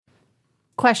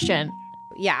Question.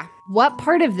 Yeah. What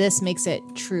part of this makes it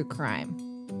true crime?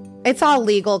 It's all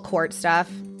legal court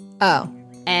stuff. Oh.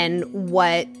 And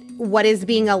what is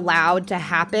being allowed to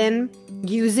happen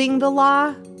using the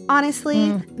law,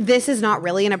 honestly. This is not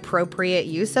really an appropriate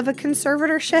use of a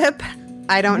conservatorship.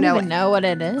 I don't even know what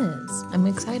it is. I'm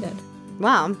excited.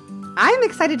 Well, I'm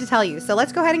excited to tell you. So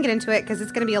let's go ahead and get into it because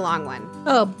it's going to be a long one.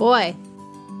 Oh, boy.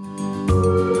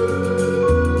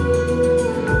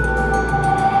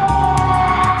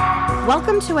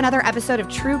 Welcome to another episode of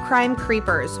True Crime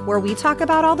Creepers, where we talk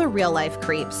about all the real-life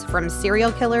creeps, from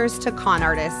serial killers to con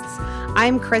artists.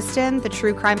 I'm Kristen, the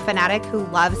true crime fanatic who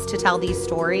loves to tell these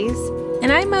stories.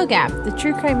 And I'm Mogab, the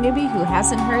true crime newbie who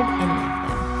hasn't heard any of them.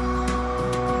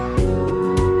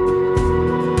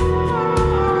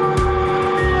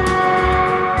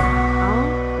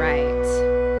 All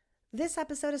right. This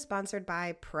episode is sponsored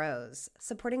by Prose.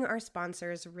 Supporting our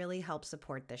sponsors really helps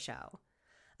support the show.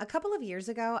 A couple of years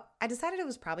ago, I decided it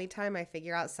was probably time I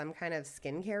figure out some kind of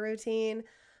skincare routine,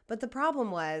 but the problem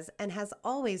was, and has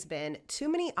always been, too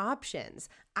many options.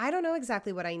 I don't know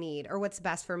exactly what I need or what's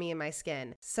best for me and my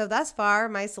skin. So thus far,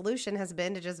 my solution has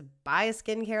been to just buy a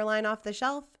skincare line off the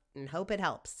shelf and hope it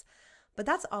helps. But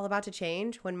that's all about to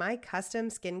change when my custom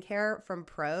skincare from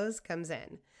Prose comes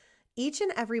in. Each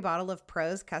and every bottle of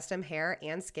Prose custom hair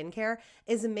and skincare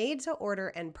is made to order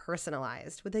and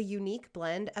personalized with a unique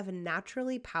blend of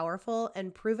naturally powerful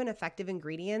and proven effective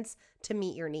ingredients to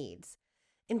meet your needs.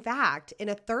 In fact, in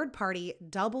a third-party,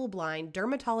 double-blind,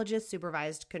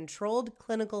 dermatologist-supervised controlled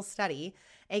clinical study,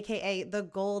 aka the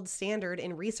gold standard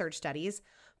in research studies,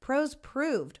 Prose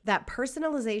proved that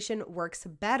personalization works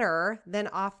better than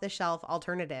off-the-shelf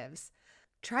alternatives.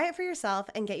 Try it for yourself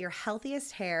and get your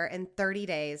healthiest hair in 30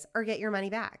 days or get your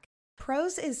money back.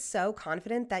 Prose is so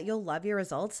confident that you'll love your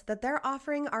results that they're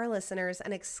offering our listeners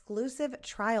an exclusive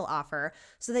trial offer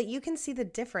so that you can see the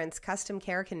difference custom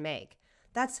care can make.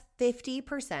 That's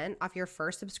 50% off your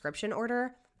first subscription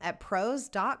order at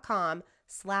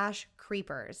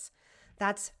prose.com/creepers.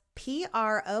 That's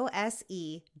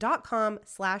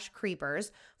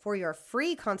prose.com/creepers for your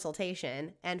free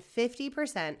consultation and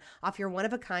 50% off your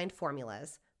one-of-a-kind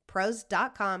formulas.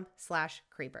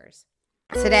 Prose.com/creepers.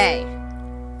 Today,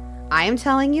 I am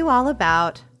telling you all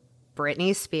about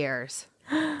Britney Spears.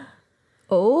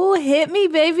 Oh, hit me,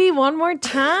 baby, one more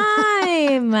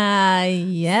time.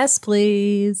 Yes,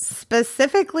 please.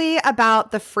 Specifically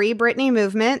about the Free Britney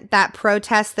movement that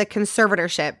protests the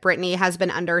conservatorship Britney has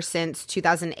been under since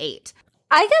 2008.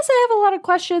 I guess I have a lot of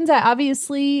questions.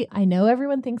 I know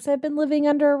everyone thinks I've been living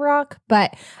under a rock,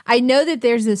 but I know that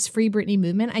there's this Free Britney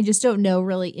movement. I just don't know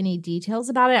really any details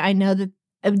about it. I know that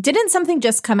didn't something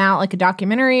just come out, like a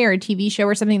documentary or a TV show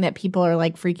or something that people are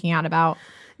like freaking out about?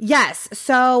 Yes.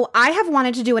 So I have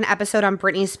wanted to do an episode on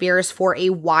Britney Spears for a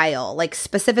while, like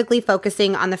specifically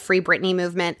focusing on the Free Britney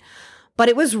movement, but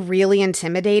it was really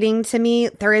intimidating to me.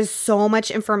 There is so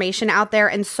much information out there,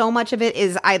 and so much of it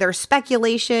is either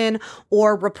speculation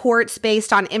or reports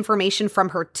based on information from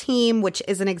her team, which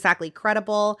isn't exactly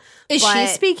credible. Is she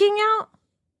speaking out?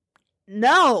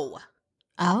 No.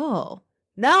 Oh.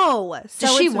 No.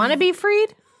 Does she want to be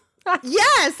freed?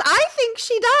 Yes, I think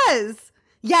she does.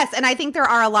 Yes, and I think there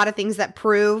are a lot of things that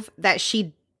prove that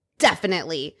she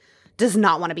definitely does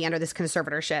not want to be under this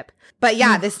conservatorship. But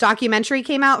yeah, this documentary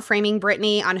came out, Framing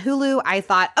Britney, on Hulu. I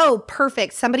thought, oh,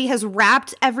 perfect. Somebody has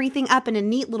wrapped everything up in a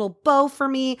neat little bow for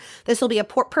me. This will be a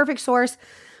perfect source.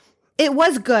 It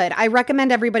was good. I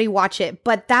recommend everybody watch it.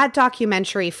 But that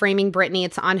documentary, Framing Britney,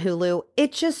 it's on Hulu,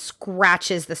 it just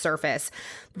scratches the surface.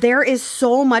 There is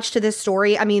so much to this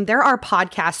story. I mean, there are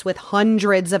podcasts with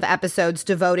hundreds of episodes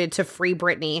devoted to Free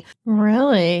Britney.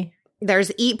 Really?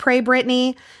 There's Eat, Pray,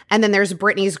 Britney, and then there's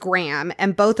Britney's Gram.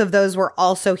 And both of those were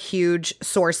also huge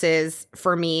sources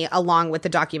for me, along with the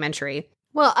documentary.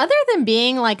 Well, other than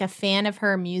being like a fan of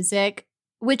her music,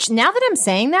 which now that I'm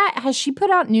saying that, has she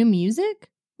put out new music?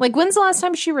 Like, when's the last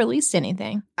time she released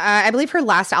anything? I believe her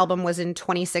last album was in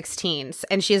 2016,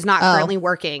 and she is not currently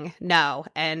working. No.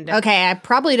 And okay, I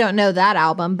probably don't know that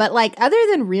album, but like, other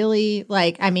than really,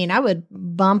 like, I mean, I would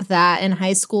bump that in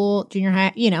high school, junior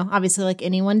high, obviously like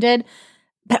anyone did,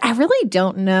 but I really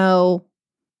don't know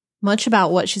much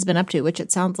about what she's been up to, which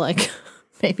it sounds like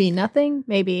maybe nothing,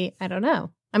 maybe, I don't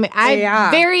know. I mean,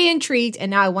 I'm very intrigued, and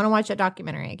now I want to watch that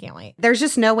documentary. I can't wait. There's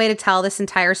just no way to tell this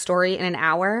entire story in an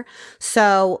hour.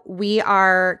 So we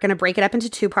are going to break it up into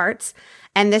two parts.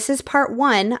 And this is part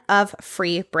one of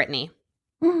Free Britney.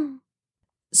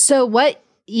 So what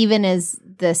even is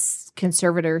this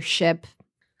conservatorship?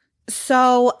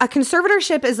 So a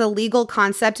conservatorship is a legal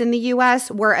concept in the U.S.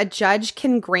 where a judge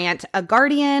can grant a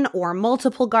guardian or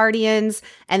multiple guardians,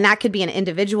 and that could be an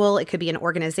individual, it could be an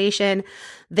organization.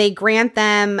 They grant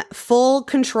them full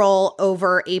control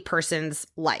over a person's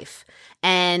life.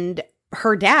 And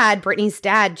her dad, Britney's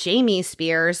dad, Jamie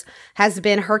Spears, has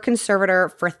been her conservator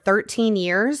for 13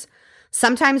 years,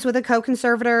 sometimes with a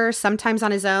co-conservator, sometimes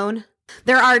on his own.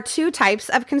 There are two types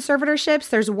of conservatorships.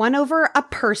 There's one over a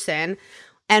person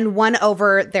and one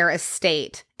over their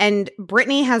estate. And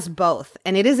Britney has both.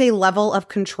 And it is a level of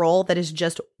control that is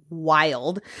just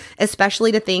wild,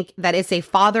 especially to think that it's a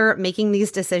father making these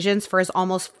decisions for his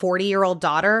almost 40-year-old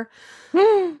daughter.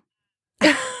 I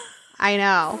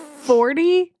know.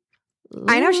 40?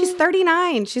 I know. She's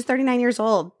 39. She's 39 years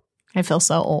old. I feel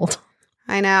so old.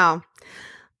 I know.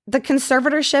 The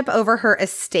conservatorship over her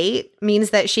estate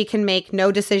means that she can make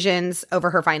no decisions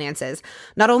over her finances.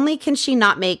 Not only can she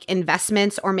not make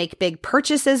investments or make big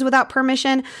purchases without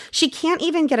permission, she can't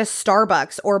even get a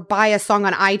Starbucks or buy a song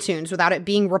on iTunes without it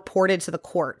being reported to the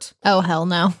court. Oh, hell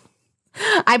no.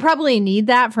 I probably need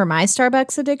that for my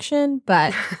Starbucks addiction,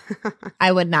 but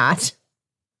I would not.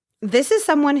 This is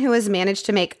someone who has managed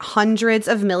to make hundreds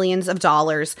of millions of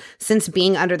dollars since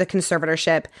being under the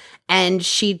conservatorship, and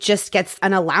she just gets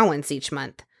an allowance each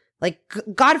month. Like,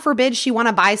 God forbid she want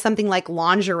to buy something like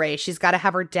lingerie. She's got to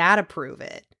have her dad approve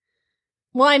it.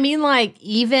 Well, I mean, like,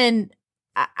 even,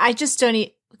 I just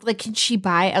don't, like, can she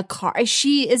buy a car?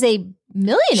 She is a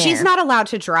millionaire. She's not allowed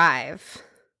to drive.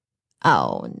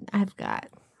 Oh, I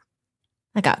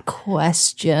got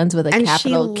questions with a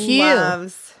capital Q. She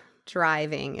loves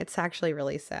driving. It's actually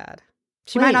really sad.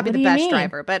 She might not be the best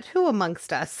driver, but who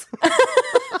amongst us?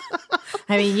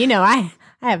 I mean, you know, I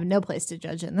have no place to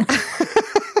judge in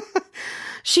that.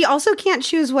 She also can't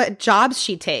choose what jobs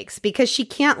she takes because she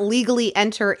can't legally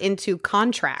enter into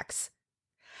contracts.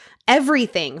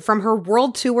 Everything from her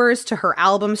world tours to her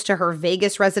albums to her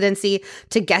Vegas residency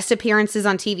to guest appearances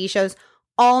on TV shows,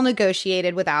 all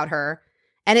negotiated without her.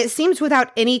 And it seems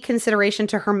without any consideration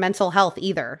to her mental health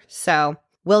either. So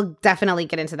we'll definitely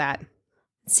get into that.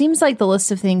 It seems like the list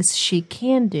of things she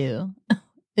can do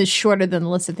is shorter than the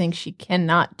list of things she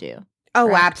cannot do. Oh,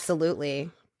 right? Absolutely.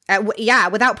 Yeah,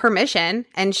 without permission.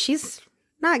 And she's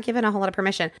not given a whole lot of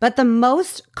permission. But the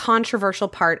most controversial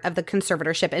part of the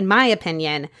conservatorship, in my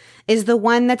opinion, is the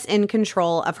one that's in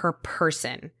control of her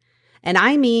person. And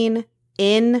I mean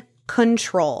in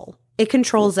control. It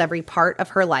controls every part of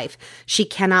her life. She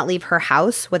cannot leave her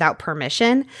house without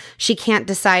permission. She can't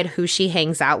decide who she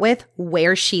hangs out with,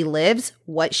 where she lives,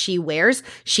 what she wears.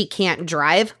 She can't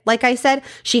drive. Like I said,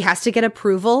 she has to get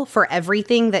approval for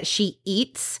everything that she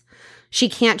eats. She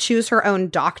can't choose her own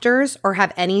doctors or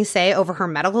have any say over her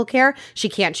medical care. She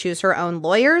can't choose her own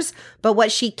lawyers. But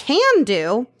what she can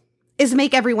do is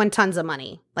make everyone tons of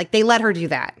money. Like, they let her do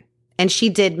that. And she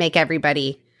did make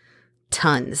everybody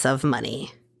tons of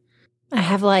money. I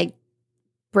have like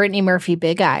Brittany Murphy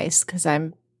big eyes because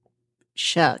I'm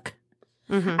shook.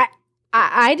 Mm-hmm.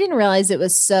 I didn't realize it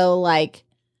was so like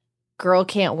girl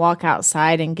can't walk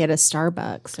outside and get a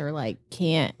Starbucks or like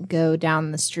can't go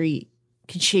down the street.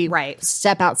 Can she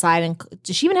step outside and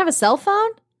does she even have a cell phone?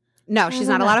 No, she's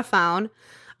not allowed a phone.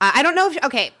 I don't know if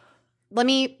okay, let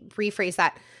me rephrase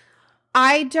that.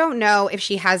 I don't know if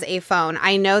she has a phone.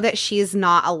 I know that she's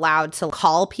not allowed to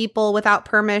call people without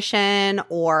permission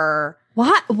or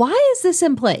Why is this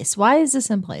in place? Why is this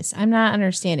in place? I'm not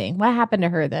understanding. What happened to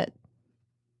her that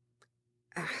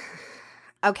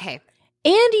Okay.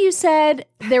 And you said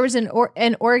there was an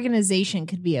organization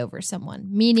could be over someone,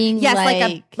 meaning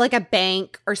yes, like a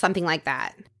bank or something like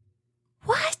that.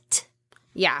 What?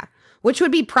 Yeah, which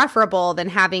would be preferable than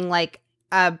having like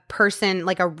a person,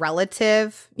 like a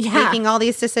relative, making all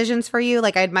these decisions for you.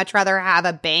 Like, I'd much rather have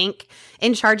a bank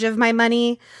in charge of my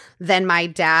money than my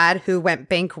dad who went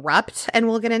bankrupt, and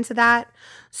we'll get into that.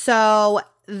 So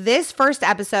this first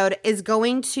episode is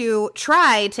going to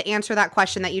try to answer that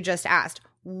question that you just asked.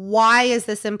 Why is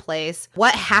this in place?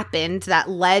 What happened that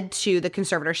led to the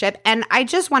conservatorship? And I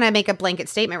just want to make a blanket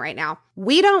statement right now.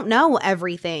 We don't know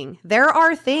everything. There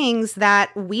are things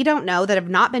that we don't know that have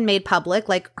not been made public,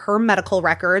 like her medical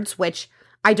records, which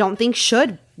I don't think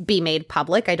should be made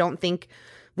public. I don't think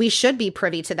we should be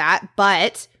privy to that,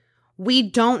 but we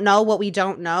don't know what we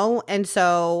don't know. And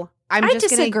so I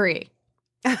disagree.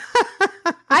 I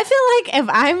feel like if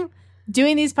I'm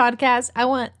doing these podcasts, I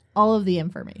want all of the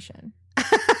information.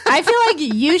 I feel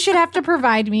like you should have to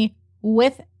provide me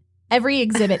with every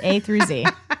exhibit A through Z.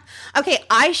 Okay,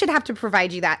 I should have to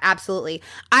provide you that. Absolutely.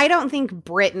 I don't think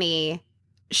Britney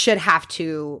should have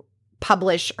to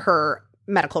publish her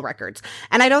medical records.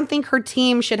 And I don't think her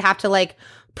team should have to like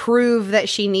prove that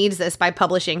she needs this by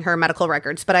publishing her medical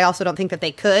records, but I also don't think that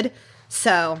they could.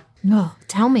 So, oh,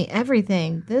 tell me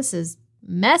everything. This is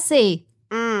messy.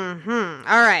 All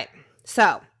right.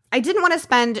 So, I didn't want to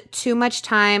spend too much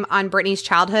time on Britney's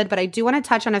childhood, but I do want to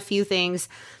touch on a few things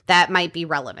that might be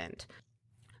relevant.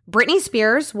 Britney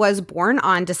Spears was born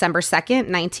on December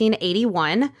 2nd,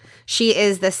 1981. She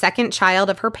is the second child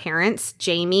of her parents,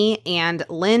 Jamie and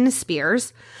Lynn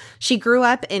Spears. She grew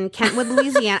up in Kentwood,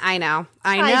 Louisiana. I know.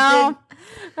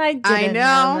 I didn't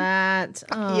know that.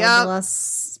 Oh, Yep.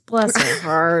 bless her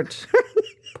heart.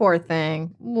 Poor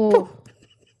thing. Ooh.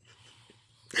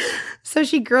 So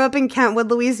she grew up in Kentwood,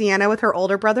 Louisiana with her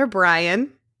older brother,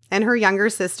 Brian, and her younger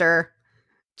sister,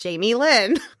 Jamie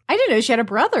Lynn. I didn't know she had a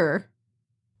brother.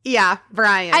 Yeah,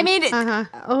 Brian. I mean,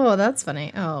 oh, that's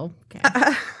funny. Oh, okay.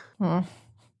 Oh,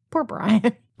 poor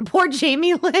Brian. Poor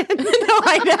Jamie Lynn. No,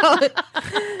 I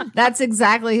know. That's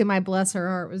exactly who my bless her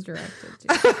heart was directed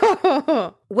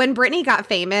to. When Britney got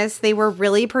famous, they were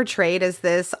really portrayed as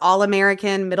this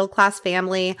all-American middle-class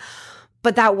family,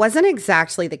 but that wasn't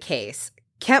exactly the case.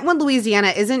 Kentwood, Louisiana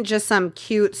isn't just some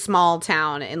cute small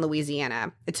town in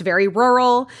Louisiana. It's very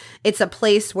rural. It's a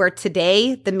place where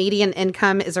today the median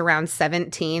income is around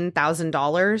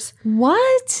 $17,000.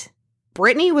 What?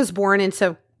 Britney was born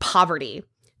into poverty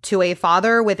to a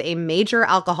father with a major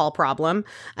alcohol problem,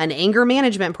 an anger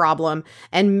management problem,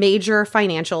 and major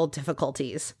financial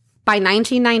difficulties. By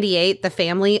 1998, the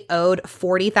family owed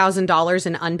 $40,000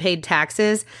 in unpaid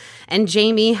taxes, and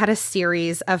Jamie had a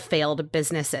series of failed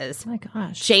businesses. Oh my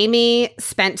gosh. Jamie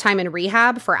spent time in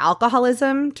rehab for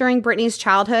alcoholism during Britney's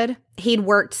childhood. He'd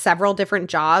worked several different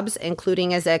jobs,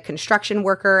 including as a construction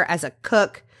worker, as a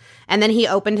cook, and then he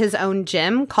opened his own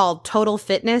gym called Total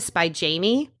Fitness by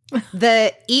Jamie.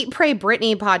 The Eat, Pray,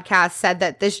 Britney podcast said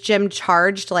that this gym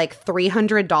charged like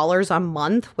 $300 a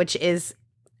month, which is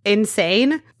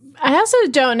insane. I also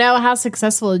don't know how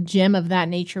successful a gym of that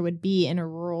nature would be in a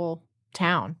rural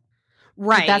town.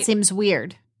 Right. That seems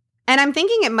weird. And I'm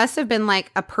thinking it must have been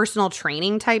like a personal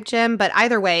training type gym, but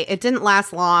either way, it didn't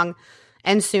last long,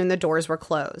 and soon the doors were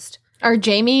closed. Are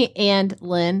Jamie and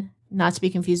Lynn, not to be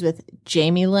confused with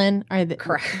Jamie Lynn,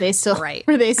 Correct. They still Right.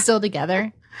 Are they still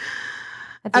together?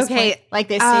 At this Okay. point? Like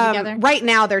they stay together? Right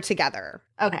now, they're together.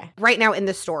 Okay. Right now in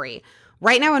the story.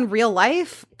 Right now in real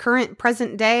life, current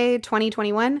present day,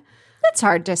 2021, That's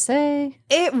hard to say.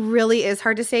 it really is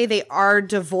hard to say. They are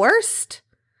divorced,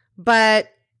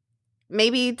 but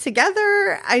maybe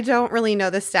together. I don't really know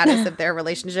the status of their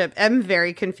relationship. I'm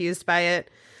very confused by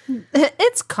it.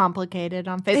 It's complicated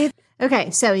on Facebook. Okay,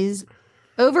 so he's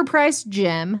overpriced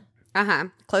gym.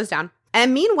 Closed down.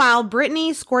 And meanwhile,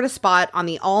 Britney scored a spot on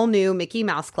the all-new Mickey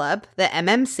Mouse Club, the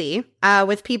MMC,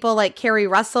 with people like Carrie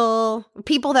Russell,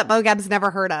 people that Mogab's never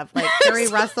heard of, like Carrie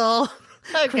Russell,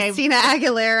 Christina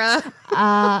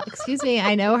Aguilera. Excuse me,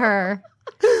 I know her.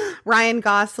 Ryan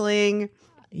Gosling,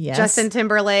 Yes. Justin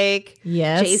Timberlake,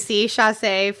 Yes. JC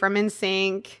Chasez from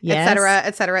NSYNC, Yes. et cetera,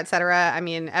 et cetera, et cetera. I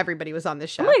mean, everybody was on this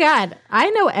show. Oh my God, I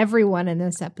know everyone in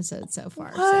this episode so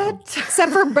far. What? So.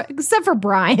 Except for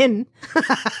Brian.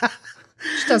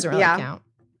 Which doesn't really count.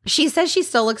 She says she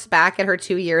still looks back at her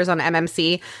 2 years on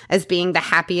MMC as being the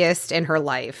happiest in her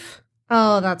life.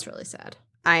 Oh, that's really sad.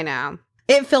 I know.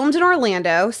 It filmed in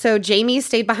Orlando, so Jamie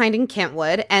stayed behind in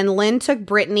Kentwood, and Lynn took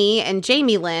Britney and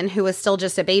Jamie Lynn, who was still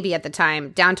just a baby at the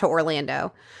time, down to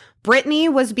Orlando.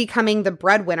 Britney was becoming the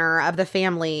breadwinner of the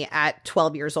family at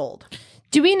 12 years old.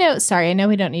 Do we know, sorry, I know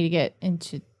we don't need to get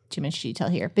into too much detail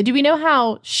here, but do we know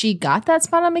how she got that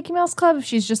spot on Mickey Mouse Club? If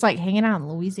she's just like hanging out in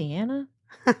Louisiana?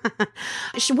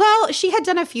 Well, she had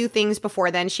done a few things before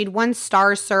then. She'd won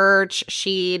Star Search.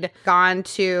 She'd gone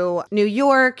to New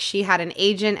York. She had an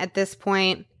agent at this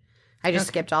point. I just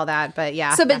skipped all that, but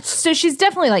yeah. So she's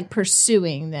definitely like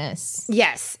pursuing this.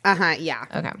 Yes. Yeah.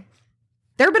 Okay.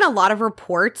 There have been a lot of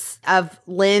reports of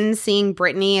Lynn seeing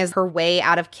Britney as her way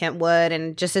out of Kentwood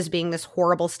and just as being this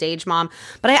horrible stage mom.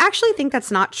 But I actually think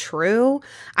that's not true.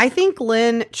 I think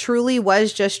Lynn truly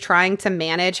was just trying to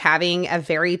manage having a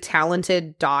very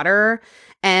talented daughter.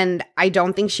 And I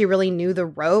don't think she really knew the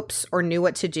ropes or knew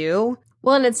what to do.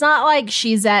 Well, and it's not like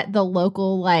she's at the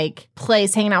local like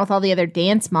place hanging out with all the other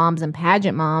dance moms and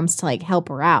pageant moms to like help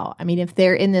her out. I mean, if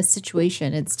they're in this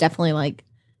situation, it's definitely like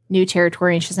new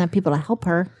territory and she doesn't have people to help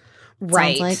her.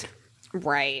 Right. Sounds like.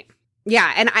 Right.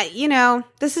 Yeah. And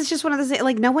this is just one of those,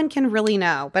 like, no one can really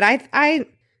know. But I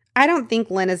don't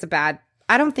think Lynn is a bad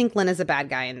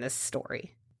guy in this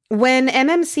story. When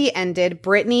MMC ended,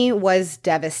 Britney was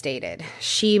devastated.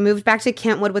 She moved back to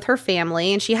Kentwood with her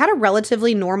family, and she had a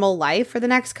relatively normal life for the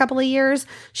next couple of years.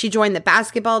 She joined the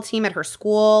basketball team at her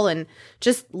school and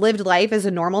just lived life as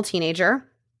a normal teenager.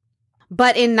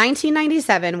 But in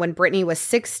 1997, when Britney was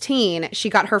 16, she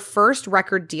got her first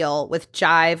record deal with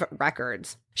Jive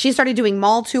Records. She started doing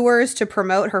mall tours to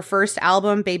promote her first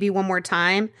album, Baby One More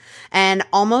Time, and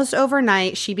almost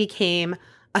overnight, she became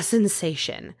a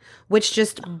sensation, which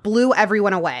just blew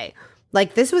everyone away.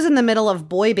 Like, this was in the middle of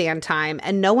boy band time,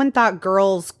 and no one thought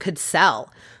girls could sell.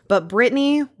 But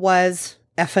Britney was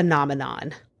a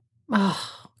phenomenon.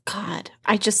 Oh, God.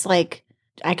 I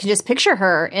can just picture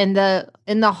her in the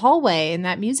hallway in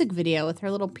that music video with her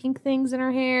little pink things in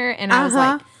her hair. And I was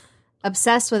like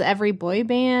obsessed with every boy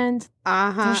band.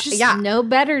 There's just no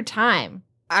better time.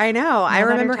 I know. I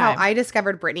remember how I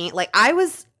discovered Britney. Like, I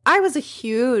was a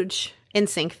huge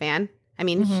NSYNC fan. I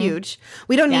mean, huge.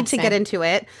 We don't need to get into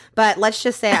it, but let's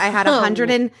just say I had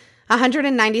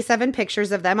 197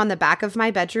 pictures of them on the back of my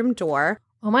bedroom door.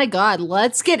 Oh my God,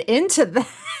 let's get into that.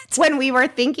 When we were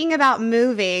thinking about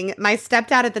moving, my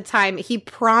stepdad at the time, he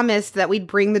promised that we'd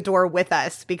bring the door with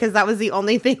us because that was the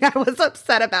only thing I was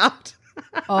upset about.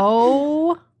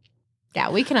 Oh,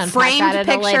 yeah, we can unpack that at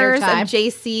a later time. Framed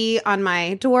pictures of JC on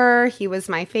my door. He was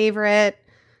my favorite.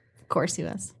 Of course he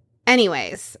was.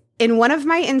 Anyways, in one of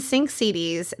my NSYNC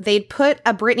CDs, they'd put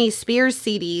a Britney Spears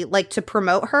CD, like, to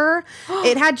promote her.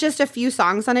 It had just a few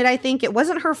songs on it, I think. It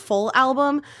wasn't her full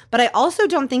album, but I also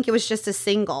don't think it was just a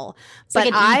single. It's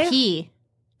like an EP.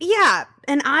 Yeah,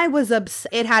 and I was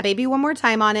it had Baby One More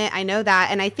Time on it. I know that.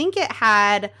 And I think it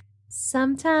had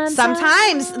Sometimes.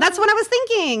 That's what I was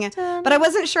thinking. But I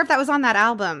wasn't sure if that was on that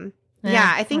album.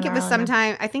 Yeah, I think it was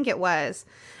sometime. I think it was.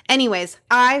 Anyways,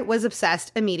 I was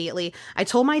obsessed immediately. I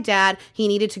told my dad he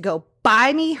needed to go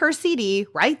buy me her CD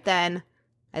right then.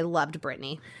 I loved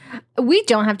Britney. We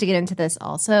don't have to get into this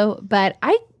also, but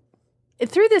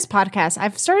through this podcast,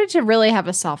 I've started to really have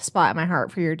a soft spot in my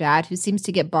heart for your dad, who seems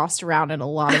to get bossed around in a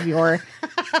lot of your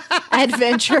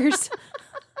adventures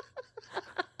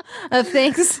of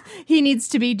things he needs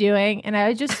to be doing. And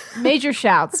I just, major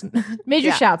shouts,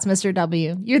 Mr.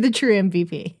 W. You're the true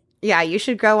MVP. Yeah, you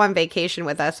should go on vacation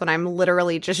with us when I'm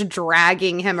literally just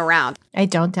dragging him around. I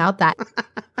don't doubt that.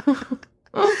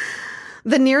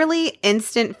 The nearly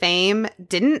instant fame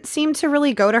didn't seem to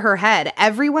really go to her head.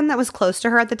 Everyone that was close to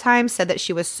her at the time said that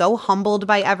she was so humbled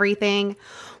by everything.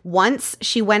 Once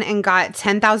she went and got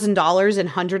 $10,000 in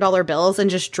 $100 bills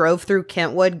and just drove through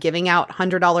Kentwood giving out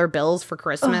 $100 bills for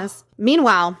Christmas.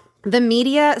 Meanwhile, the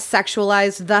media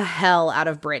sexualized the hell out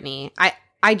of Britney.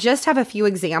 I just have a few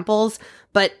examples,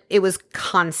 but it was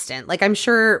constant. Like, I'm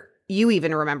sure you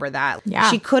even remember that.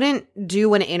 Yeah. She couldn't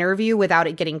do an interview without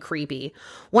it getting creepy.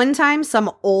 One time,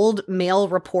 some old male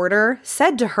reporter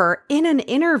said to her in an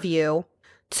interview,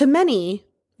 "To many,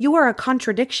 you are a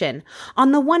contradiction.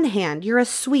 On the one hand, you're a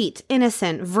sweet,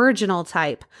 innocent, virginal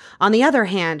type. On the other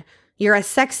hand, you're a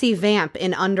sexy vamp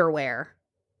in underwear."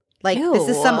 Like, Ew. This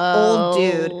is some old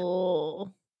dude.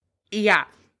 Yeah.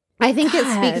 I think it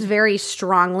speaks very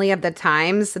strongly of the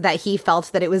times that he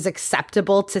felt that it was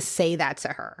acceptable to say that to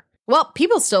her. Well,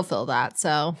 people still feel that,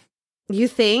 so. You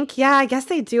think? Yeah, I guess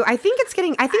they do. I think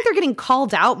they're getting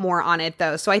called out more on it,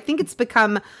 though. So I think it's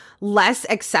become less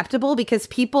acceptable because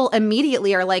people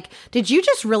immediately are like, did you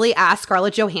just really ask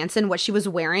Scarlett Johansson what she was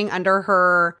wearing under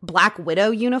her Black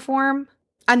Widow uniform?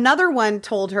 Another one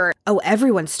told her, "Oh,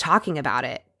 everyone's talking about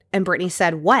it." And Britney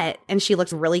said, "What?" And she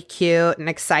looks really cute and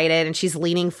excited, and she's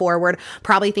leaning forward,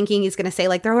 probably thinking he's going to say,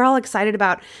 like, they're all excited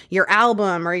about your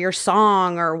album or your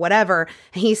song or whatever.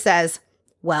 And he says,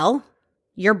 "Well,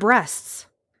 your breasts."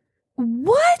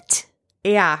 What?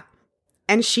 Yeah.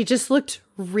 And she just looked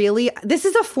this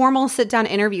is a formal sit-down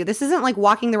interview. This isn't like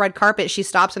walking the red carpet. She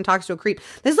stops and talks to a creep.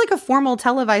 This is like a formal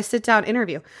televised sit-down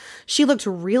interview. She looked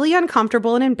really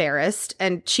uncomfortable and embarrassed,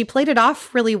 and she played it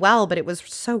off really well, but it was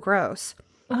so gross.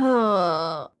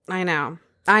 Oh, I know.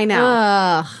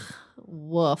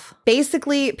 Woof.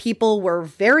 Basically, people were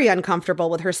very uncomfortable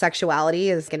with her sexuality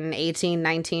as an 18,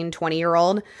 19,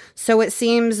 20-year-old. So it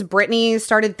seems Britney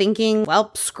started thinking,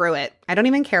 well, screw it. I don't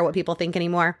even care what people think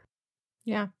anymore.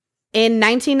 Yeah. In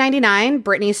 1999,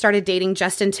 Britney started dating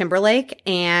Justin Timberlake,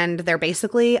 and they're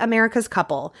basically America's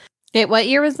couple. Wait, what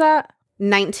year was that?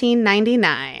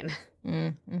 1999.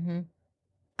 Mm-hmm.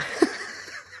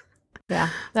 Yeah,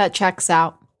 that checks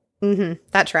out.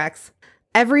 That tracks.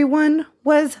 Everyone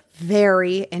was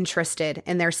very interested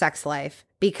in their sex life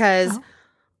because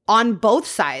on both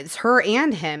sides, her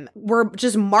and him were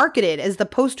just marketed as the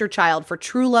poster child for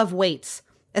true love waits,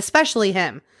 especially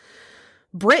him.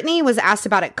 Brittany was asked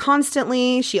about it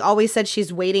constantly. She always said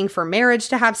she's waiting for marriage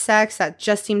to have sex. That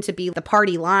just seemed to be the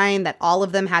party line that all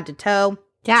of them had to toe.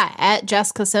 Yeah, at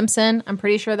Jessica Simpson. I'm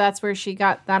pretty sure that's where she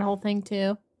got that whole thing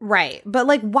too. Right. But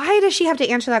like, why does she have to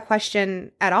answer that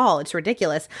question at all? It's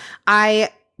ridiculous. I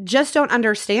just don't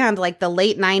understand like the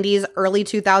late 90s, early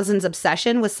 2000s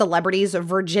obsession with celebrities'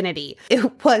 virginity.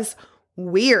 It was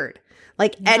weird.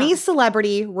 Like any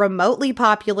celebrity remotely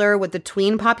popular with the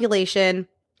tween population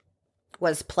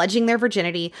was pledging their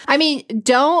virginity. I mean,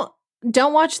 don't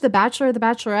watch The Bachelor or The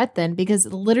Bachelorette then, because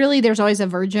literally there's always a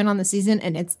virgin on the season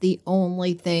and it's the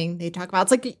only thing they talk about.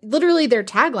 It's like literally their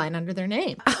tagline under their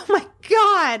name. Oh my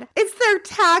God. It's their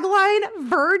tagline,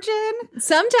 virgin?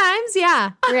 Sometimes,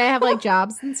 yeah. Where I have like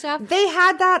jobs and stuff. They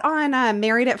had that on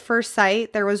Married at First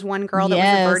Sight. There was one girl that was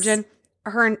a virgin.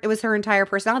 It was her entire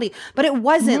personality, but it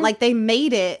wasn't like they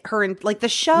made it her, like the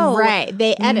show. Right.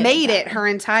 They made it her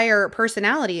entire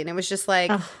personality. And it was just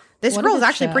like, this girl is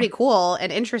actually pretty cool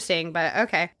and interesting, but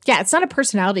okay. Yeah, it's not a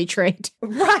personality trait.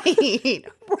 Right.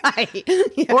 Right.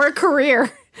 Yeah. Or a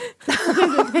career.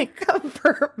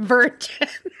 Virgin.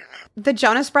 The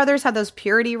Jonas Brothers had those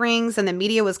purity rings and the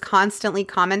media was constantly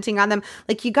commenting on them.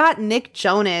 Like, you got Nick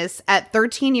Jonas at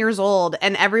 13 years old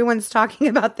and everyone's talking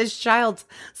about this child's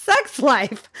sex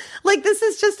life. Like, this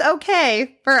is just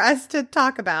okay for us to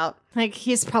talk about. Like,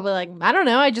 he's probably like, I don't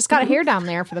know, I just got hair down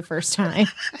there for the first time,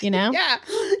 you know? Yeah.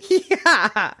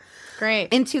 Yeah. Great.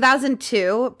 In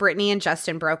 2002, Brittany and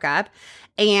Justin broke up,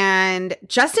 and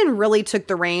Justin really took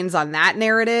the reins on that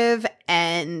narrative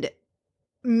and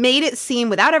made it seem,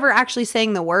 without ever actually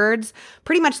saying the words,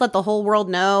 pretty much let the whole world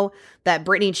know that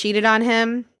Brittany cheated on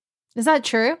him. Is that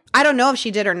true? I don't know if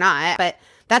she did or not, but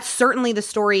that's certainly the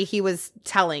story he was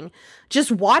telling.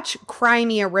 Just watch Cry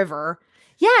Me a River.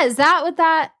 Yeah, is that what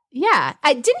that... Yeah.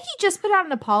 Didn't he just put out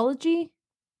an apology?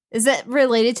 Is it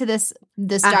related to this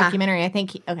documentary? I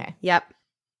think okay. Yep.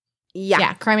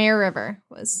 Yeah. Cry Me a River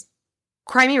was...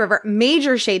 Cry Me a River.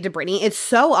 Major shade to Brittany. It's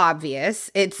so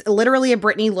obvious. It's literally a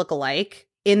Brittany lookalike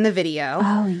in the video.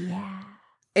 Oh, yeah.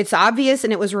 It's obvious,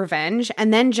 and it was revenge.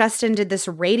 And then Justin did this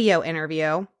radio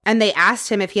interview, and they asked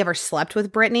him if he ever slept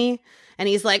with Brittany. And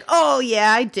he's like, oh,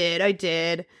 yeah, I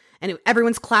did. And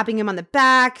everyone's clapping him on the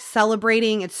back,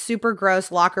 celebrating. It's super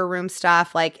gross locker room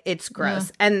stuff. Like, it's gross.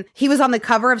 Yeah. And he was on the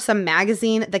cover of some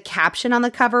magazine. The caption on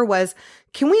the cover was,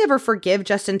 "Can we ever forgive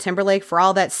Justin Timberlake for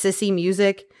all that sissy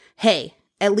music? Hey,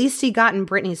 at least he got in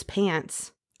Britney's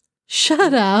pants."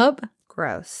 Shut up.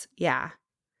 Gross. Yeah.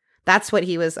 That's what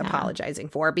he was apologizing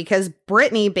for, because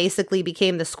Brittany basically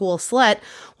became the school slut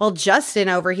while Justin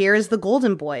over here is the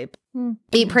golden boy.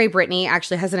 Eat, Pray, Brittany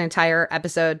actually has an entire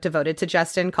episode devoted to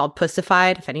Justin called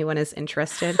Pussified, if anyone is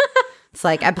interested. It's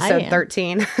like episode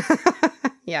 13.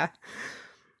 Yeah.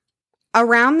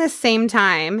 Around the same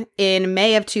time, in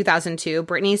May of 2002,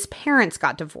 Brittany's parents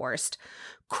got divorced.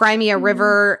 Cry Me a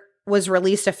River was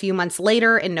released a few months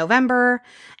later in November,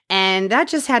 and that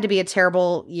just had to be a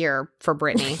terrible year for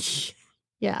Brittany.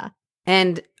 Yeah.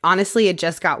 And honestly, it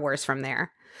just got worse from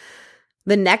there.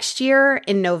 The next year,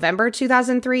 in November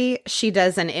 2003, she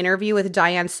does an interview with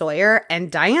Diane Sawyer,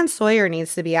 and Diane Sawyer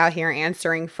needs to be out here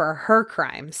answering for her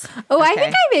crimes. Oh, okay? I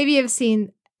think I maybe have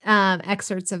seen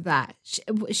excerpts of that.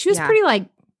 She was pretty, like,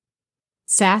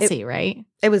 sassy, right?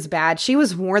 It was bad. She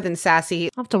was more than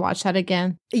sassy. I'll have to watch that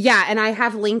again. Yeah, and I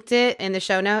have linked it in the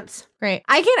show notes. Great.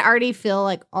 I can already feel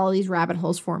like all these rabbit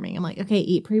holes forming. I'm like, okay,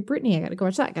 Eat, Pray, Brittany. I got to go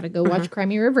watch that. I got to go watch Cry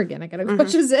Me a River again. I got to go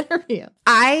watch this interview.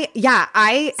 I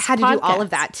had to do all of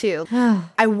that too.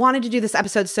 I wanted to do this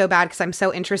episode so bad because I'm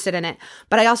so interested in it,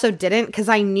 but I also didn't because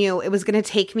I knew it was going to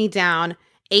take me down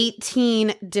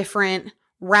 18 different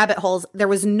rabbit holes. There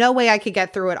was no way I could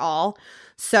get through it all.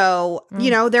 So, you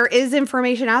know, there is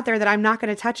information out there that I'm not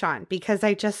going to touch on because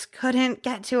I just couldn't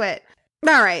get to it.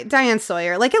 All right, Diane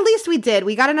Sawyer. Like, at least we did.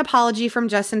 We got an apology from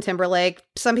Justin Timberlake.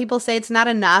 Some people say it's not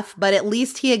enough, but at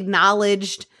least he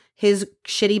acknowledged his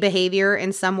shitty behavior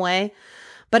in some way.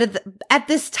 But at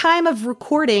this time of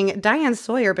recording, Diane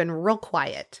Sawyer been real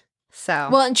quiet. So,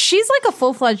 well, and she's like a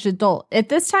full-fledged adult. At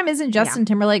this time, isn't Justin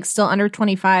Timberlake still under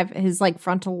 25? His like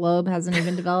frontal lobe hasn't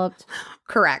even developed.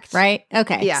 Correct. Right?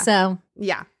 Okay. Yeah. So,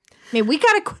 yeah. I mean, we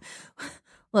got to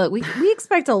look, we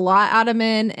expect a lot out of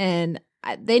men, and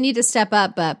they need to step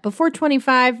up. But before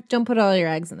 25, don't put all your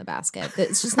eggs in the basket.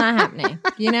 It's just not happening.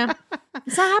 You know?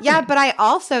 It's not happening. Yeah, but I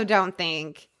also don't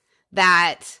think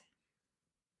that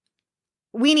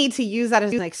we need to use that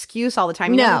as an excuse all the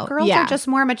time. You know, girls are just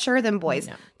more mature than boys.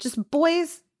 No. Just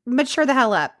boys, mature the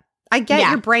hell up. I get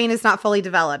your brain is not fully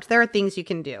developed. There are things you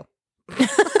can do.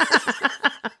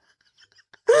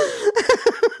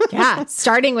 Yeah,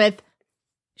 starting with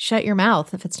Shut your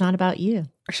mouth if it's not about you.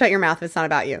 Shut your mouth if it's not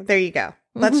about you. There you go.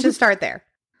 Let's just start there.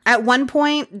 At one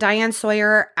point, Diane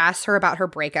Sawyer asks her about her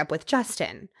breakup with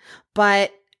Justin.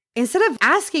 But instead of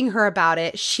asking her about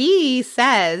it, she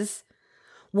says,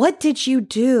 "What did you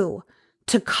do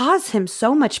to cause him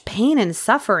so much pain and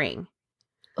suffering?"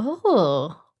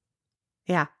 Oh.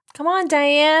 Yeah. Come on,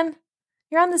 Diane.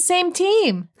 You're on the same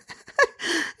team.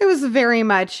 It was very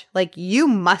much like, you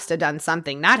must have done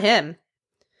something, not him.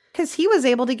 Because he was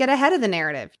able to get ahead of the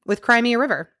narrative with Cry Me a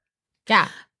River. Yeah.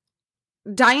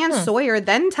 Diane Sawyer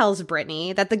then tells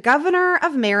Brittany that the governor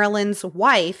of Maryland's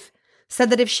wife said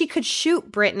that if she could shoot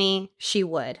Brittany, she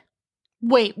would.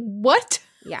 Wait, what?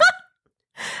 Yeah.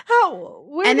 How?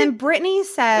 And then Brittany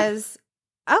says,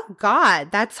 "Oh, God,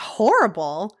 that's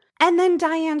horrible." And then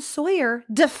Diane Sawyer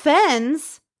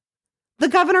defends the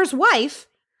governor's wife,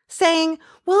 saying,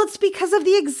 "Well, it's because of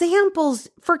the examples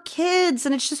for kids,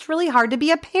 and it's just really hard to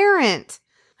be a parent."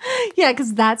 Yeah,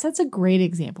 because that sets a great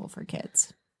example for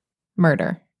kids.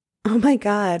 Murder. Oh my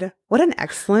God. What an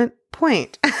excellent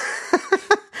point.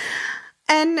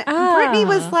 And Brittany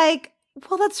was like,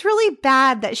 "Well, that's really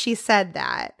bad that she said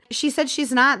that." She said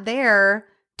she's not there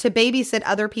to babysit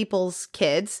other people's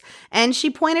kids. And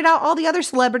she pointed out all the other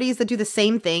celebrities that do the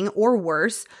same thing or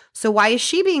worse. So why is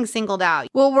she being singled out?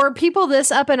 Well, were people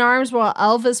this up in arms while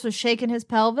Elvis was shaking his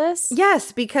pelvis?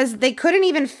 Yes, because they couldn't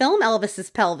even film Elvis's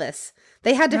pelvis.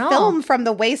 They had to film from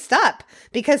the waist up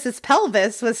because his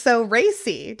pelvis was so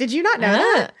racy. Did you not know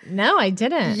that? No, I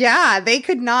didn't. Yeah, they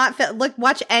could not look.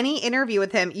 Watch any interview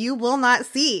with him. You will not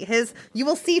see you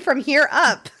will see from here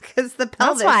up because the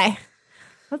pelvis. That's why.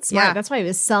 That's smart. Yeah. That's why he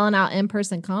was selling out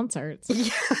in-person concerts.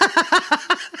 Yeah.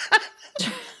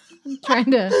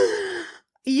 Trying to.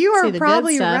 You are the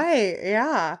probably good stuff. right.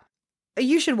 Yeah.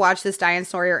 You should watch this Diane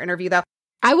Sawyer interview, though.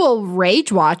 I will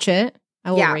rage watch it.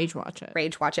 Rage watch it.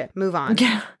 Rage watch it. Move on.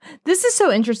 Yeah. This is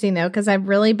so interesting, though, because I've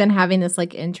really been having this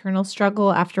like internal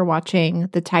struggle after watching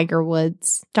the Tiger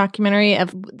Woods documentary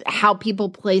of how people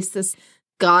place this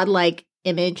godlike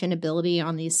image and ability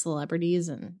on these celebrities.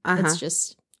 And it's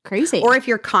just crazy. Or if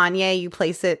you're Kanye, you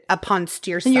place it upon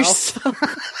yourself.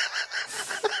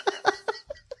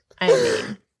 I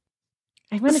mean,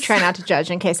 I'm going to try not to judge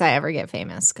in case I ever get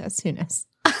famous, because who knows?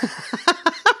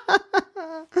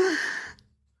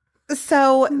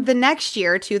 So the next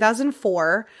year,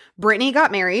 2004, Brittany got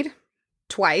married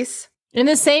twice. In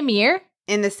the same year?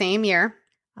 In the same year.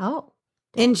 Oh.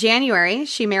 In January,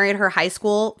 she married her high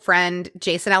school friend,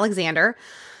 Jason Alexander.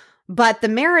 But the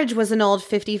marriage was annulled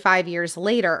 55 years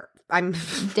later.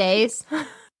 Days?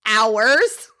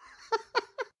 Hours.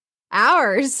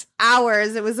 Hours.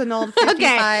 It was annulled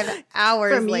 55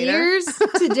 hours From later. Years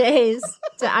to days.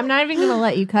 So I'm not even going to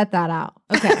let you cut that out.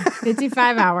 Okay.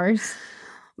 55 hours.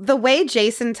 The way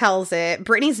Jason tells it,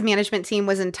 Brittany's management team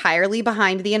was entirely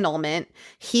behind the annulment.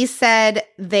 He said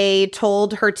they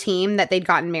told her team that they'd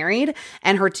gotten married,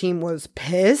 and her team was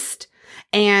pissed.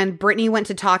 And Brittany went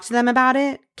to talk to them about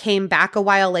it, came back a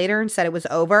while later and said it was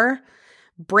over.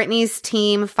 Brittany's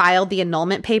team filed the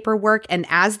annulment paperwork, and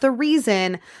as the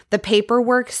reason, the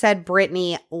paperwork said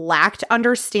Brittany lacked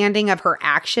understanding of her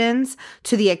actions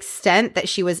to the extent that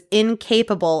she was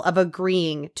incapable of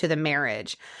agreeing to the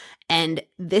marriage. And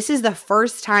this is the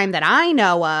first time that I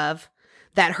know of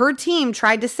that her team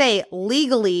tried to say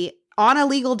legally on a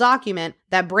legal document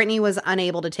that Brittany was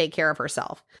unable to take care of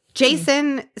herself.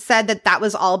 Jason said that that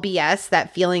was all BS,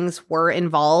 that feelings were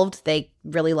involved. They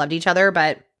really loved each other,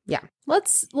 but yeah.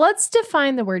 Let's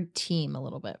define the word team a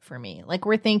little bit for me. Like,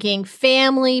 we're thinking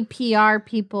family, PR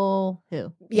people,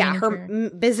 who? Yeah, her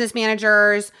business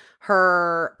managers,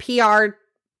 her PR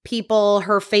people,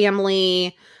 her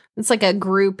family. It's like a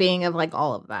grouping of like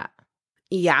all of that.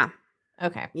 Yeah.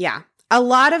 Okay. Yeah. A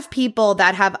lot of people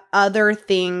that have other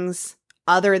things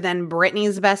other than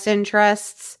Brittany's best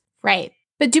interests. Right.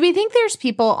 But do we think there's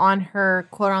people on her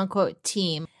quote unquote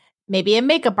team, maybe a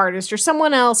makeup artist or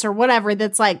someone else or whatever,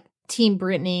 that's like Team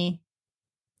Brittany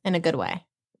in a good way?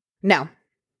 No.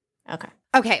 Okay.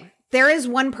 Okay. There is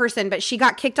one person, but she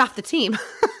got kicked off the team.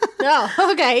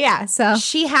 Oh, okay. Yeah. So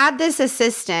she had this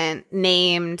assistant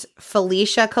named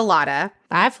Felicia Collada.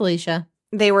 Bye, Felicia.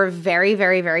 They were very,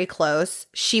 very, very close.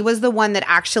 She was the one that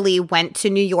actually went to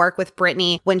New York with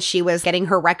Brittany when she was getting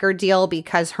her record deal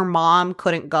because her mom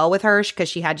couldn't go with her because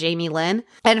she had Jamie Lynn.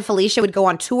 And Felicia would go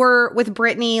on tour with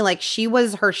Brittany. Like, she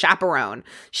was her chaperone.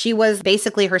 She was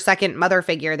basically her second mother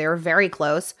figure. They were very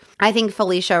close. I think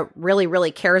Felicia really,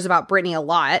 really cares about Brittany a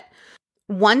lot.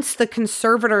 Once the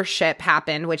conservatorship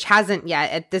happened, which hasn't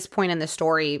yet at this point in the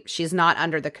story, she's not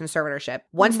under the conservatorship.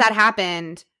 Once that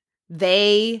happened,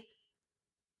 they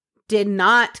did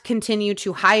not continue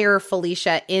to hire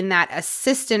Felicia in that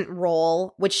assistant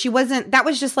role, which she wasn't, that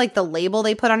was just like the label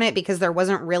they put on it because there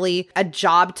wasn't really a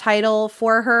job title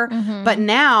for her. Mm-hmm. But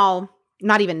now,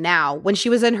 not even now, when she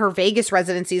was in her Vegas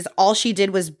residencies, all she did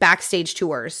was backstage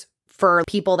tours for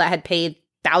people that had paid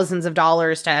thousands of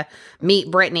dollars to meet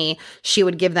Britney. She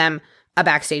would give them a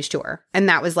backstage tour. And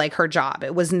that was like her job.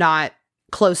 It was not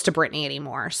close to Britney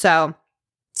anymore. So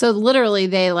literally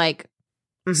they like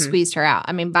mhm. squeezed her out.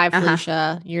 I mean, bye,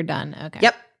 Felicia. You're done. Okay.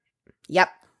 Yep.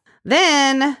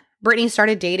 Then Britney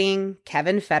started dating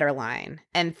Kevin Federline.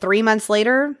 And 3 months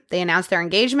later, they announced their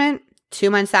engagement. 2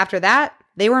 months after that,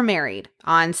 they were married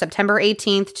on September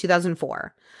 18th,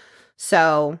 2004.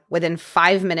 So within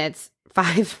 5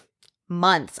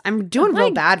 months. I'm doing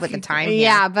real bad with the time here.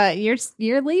 Yeah, but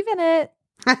you're leaving it.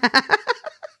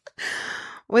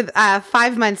 With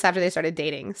 5 months after they started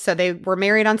dating. So they were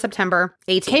married on September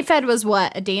 18th. K-Fed was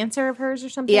what? A dancer of hers or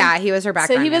something? Yeah, he was her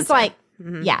background So he was dancer. like,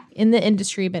 Mhm. yeah, in the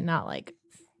industry, but not like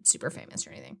super famous or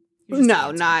anything. He was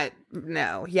just a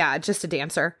dancer. Yeah, just a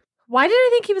dancer. Why did I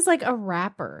think he was like a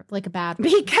rapper, like a bad one?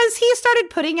 Because he started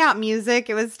putting out music.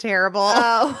 It was terrible.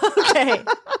 Oh, okay.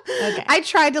 Okay. I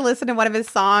tried to listen to one of his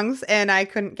songs and I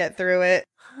couldn't get through it.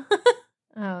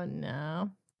 Oh, no.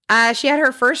 She had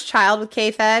her first child with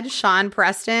K-Fed, Sean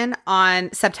Preston,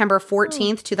 on September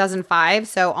 14th, 2005.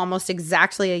 So almost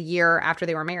exactly a year after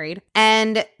they were married.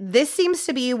 And this seems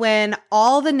to be when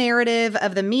all the narrative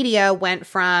of the media went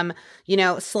from,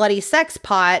 slutty sex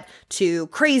pot to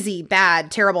crazy,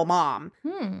 bad, terrible mom.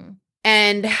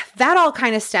 And that all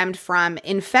kind of stemmed from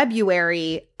in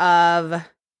February of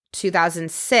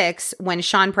 2006, when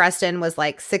Sean Preston was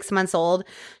like 6 months old.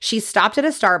 She stopped at a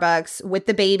Starbucks with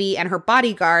the baby and her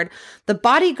bodyguard. The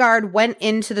bodyguard went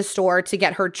into the store to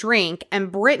get her drink, and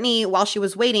Britney, while she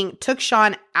was waiting, took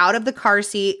Sean out of the car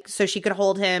seat so she could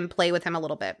hold him, play with him a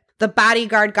little bit. The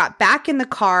bodyguard got back in the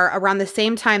car around the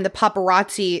same time the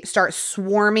paparazzi start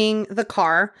swarming the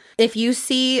car. If you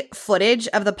see footage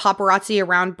of the paparazzi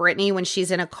around Britney when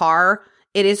she's in a car,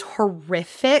 it is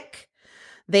horrific.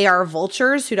 They are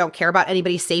vultures who don't care about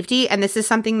anybody's safety. And this is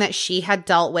something that she had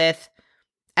dealt with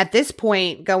at this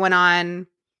point going on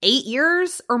 8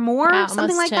 years or more, Yeah,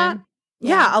 something like 10. that.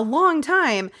 Yeah, a long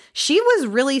time. She was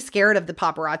really scared of the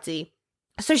paparazzi.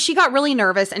 So she got really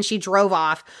nervous and she drove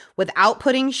off without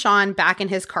putting Sean back in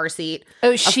his car seat.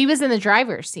 Oh, she was in the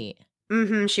driver's seat.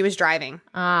 She was driving.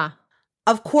 Ah.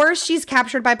 Of course, she's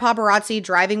captured by paparazzi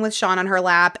driving with Sean on her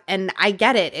lap, and I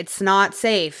get it. It's not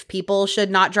safe. People should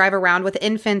not drive around with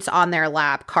infants on their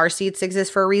lap. Car seats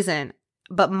exist for a reason.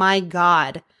 But my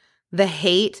God, the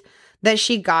hate that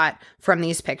she got from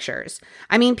these pictures.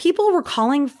 I mean, people were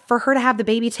calling for her to have the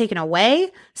baby taken away,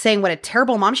 saying what a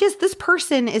terrible mom she is. This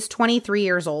person is 23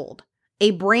 years old, a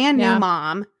brand new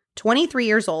mom, 23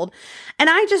 years old.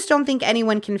 And I just don't think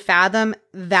anyone can fathom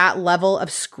that level of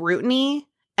scrutiny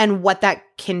and what that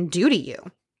can do to you.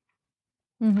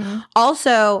 Mm-hmm.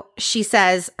 Also, she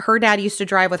says her dad used to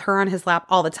drive with her on his lap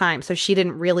all the time, so she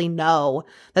didn't really know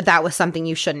that that was something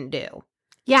you shouldn't do.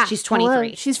 Yeah. She's 23.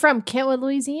 Hello. She's from Kentwood,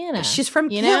 Louisiana. She's from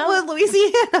Kentwood,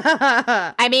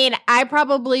 Louisiana. I mean, I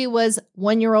probably was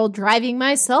 1-year-old driving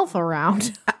myself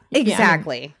around.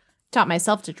 Exactly. Yeah, taught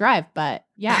myself to drive, but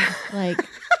yeah, like,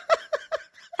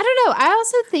 I don't know. I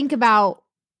also think about,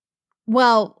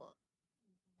 well,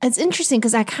 it's interesting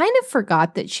because I kind of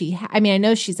forgot that I mean, I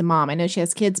know she's a mom. I know she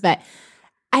has kids, but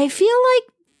I feel like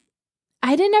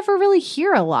I didn't ever really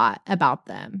hear a lot about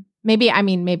them.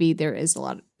 Maybe there is a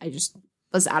lot. I just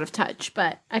was out of touch,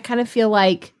 but I kind of feel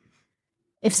like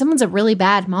if someone's a really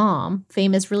bad mom,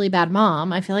 famous, really bad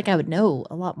mom, I feel like I would know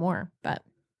a lot more, but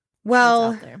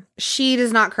well, she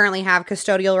does not currently have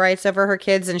custodial rights over her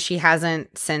kids, and she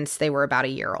hasn't since they were about a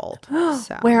year old.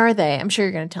 So. Where are they? I'm sure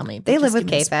you're going to tell me. They live with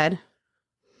K-Fed.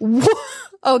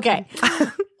 Okay.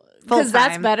 Because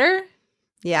that's better?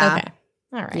 Yeah. Okay.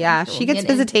 All right. Yeah. So she gets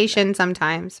visitation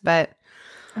sometimes, but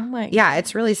yeah,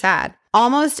 it's really sad.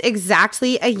 Almost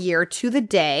exactly a year to the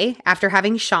day after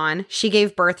having Sean, she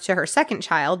gave birth to her second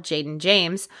child, Jaden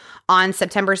James, on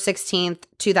September 16th,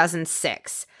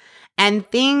 2006. And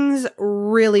things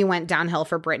really went downhill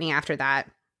for Britney after that.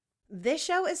 This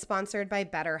show is sponsored by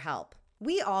BetterHelp.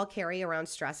 We all carry around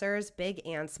stressors, big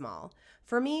and small.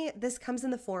 For me, this comes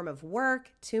in the form of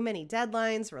work, too many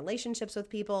deadlines, relationships with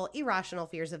people, irrational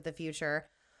fears of the future.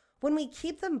 When we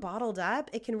keep them bottled up,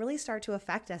 it can really start to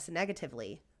affect us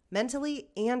negatively, mentally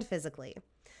and physically.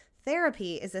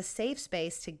 Therapy is a safe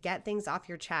space to get things off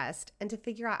your chest and to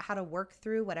figure out how to work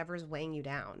through whatever's weighing you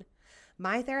down.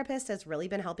 My therapist has really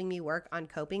been helping me work on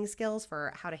coping skills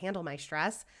for how to handle my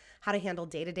stress, how to handle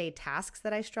day-to-day tasks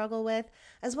that I struggle with,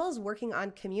 as well as working on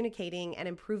communicating and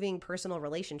improving personal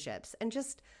relationships and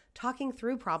just talking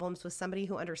through problems with somebody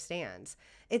who understands.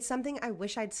 It's something I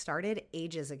wish I'd started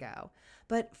ages ago.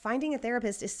 But finding a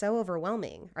therapist is so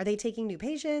overwhelming. Are they taking new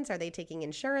patients? Are they taking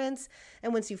insurance?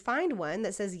 And once you find one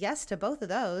that says yes to both of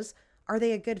those, are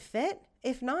they a good fit?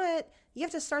 If not, you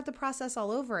have to start the process all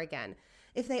over again.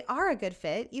 If they are a good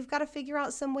fit, you've got to figure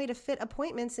out some way to fit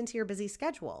appointments into your busy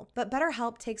schedule. But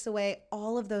BetterHelp takes away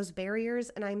all of those barriers,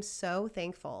 and I'm so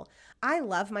thankful. I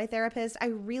love my therapist. I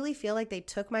really feel like they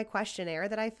took my questionnaire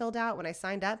that I filled out when I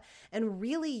signed up and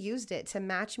really used it to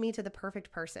match me to the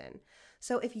perfect person.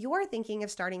 So if you're thinking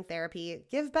of starting therapy,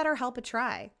 give BetterHelp a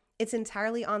try. It's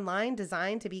entirely online,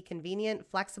 designed to be convenient,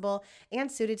 flexible,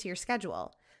 and suited to your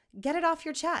schedule. Get it off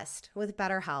your chest with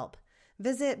BetterHelp.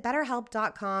 Visit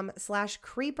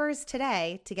betterhelp.com/creepers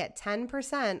today to get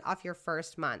 10% off your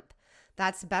first month.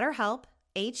 That's BetterHelp,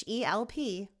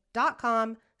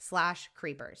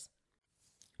 HELP.com/creepers.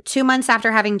 2 months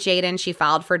after having Jaden, she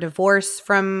filed for divorce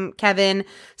from Kevin,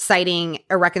 citing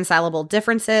irreconcilable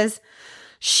differences.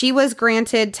 She was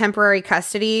granted temporary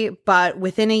custody, but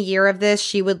within a year of this,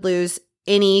 she would lose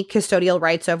any custodial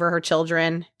rights over her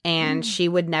children, and she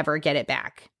would never get it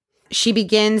back. She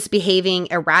begins behaving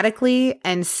erratically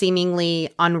and seemingly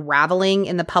unraveling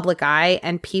in the public eye,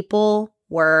 and people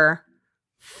were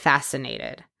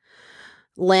fascinated.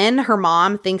 Lynn, her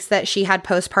mom, thinks that she had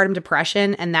postpartum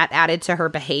depression and that added to her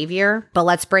behavior, but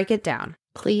let's break it down.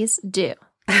 Please do.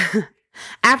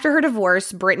 After her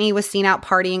divorce, Britney was seen out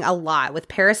partying a lot with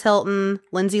Paris Hilton,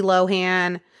 Lindsay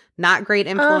Lohan, not great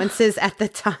influences at the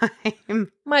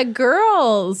time. My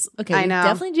girls. Okay, I know.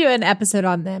 definitely do an episode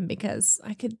on them because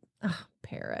I could.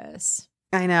 Paris.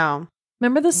 I know.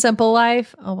 Remember The Simple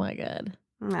Life? Oh my God.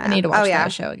 I need to watch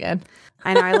that show again.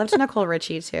 I know. I loved Nicole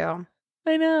Richie too.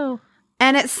 I know.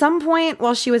 And at some point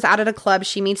while she was out at a club,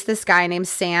 she meets this guy named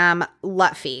Sam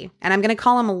Lutfi. And I'm going to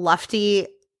call him Lufty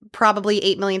probably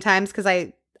 8 million times because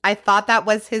I thought that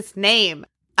was his name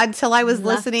until I was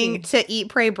listening to Eat,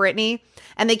 Pray, Britney.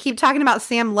 And they keep talking about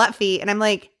Sam Lutfi. And I'm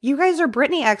like, you guys are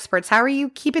Britney experts. How are you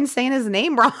keeping saying his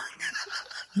name wrong?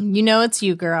 You know it's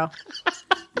you, girl.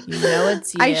 You know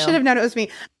it's you. I should have known it was me.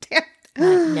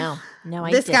 Damn. No, I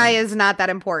This didn't. guy is not that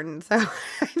important. So Why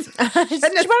don't you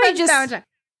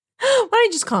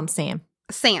just call him Sam?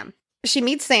 Sam. She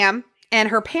meets Sam, and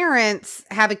her parents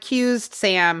have accused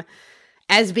Sam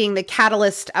as being the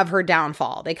catalyst of her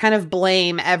downfall. They kind of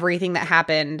blame everything that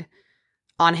happened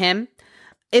on him.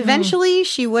 Eventually,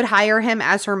 she would hire him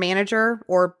as her manager,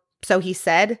 or so he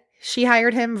said. She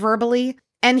hired him verbally,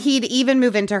 and he'd even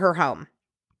move into her home.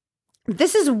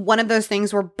 This is one of those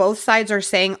things where both sides are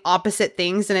saying opposite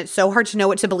things, and it's so hard to know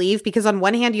what to believe because on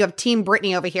one hand, you have Team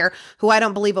Britney over here, who I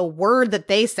don't believe a word that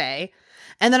they say.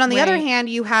 And then on the other hand,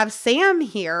 you have Sam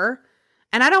here,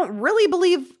 and I don't really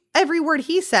believe every word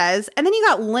he says. And then you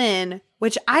got Lynn,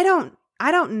 which I don't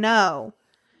know.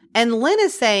 And Lynn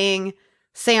is saying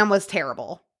Sam was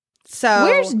terrible. So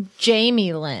where's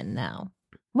Jamie Lynn now?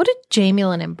 What did Jamie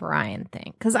Lynn and Brian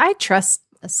think? Because I trust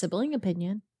a sibling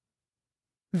opinion.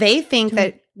 They think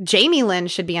that Jamie Lynn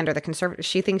should be under the conservator.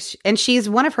 She thinks, and she's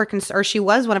one of her, she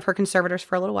was one of her conservators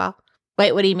for a little while.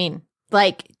 Wait, what do you mean?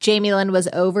 Like Jamie Lynn was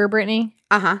over Britney?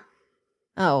 Uh-huh.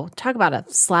 Oh, talk about a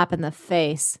slap in the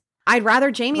face. I'd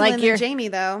rather Jamie Like Lynn than Jamie,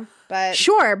 though. But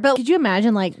sure, but could you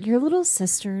imagine, like, your little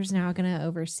sister's now going to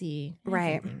oversee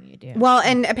everything you do? Well,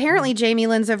 and apparently Jamie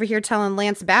Lynn's over here telling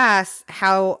Lance Bass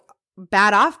how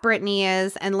bad off Britney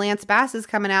is, and Lance Bass is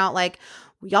coming out like,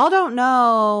 y'all don't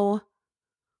know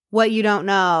what you don't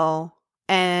know,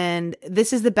 and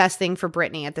this is the best thing for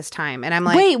Britney at this time. And I'm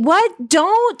like, wait, what?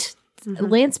 Don't.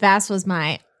 Lance Bass was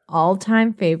my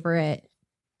all-time favorite,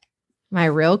 my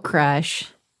real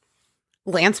crush.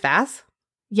 Lance Bass?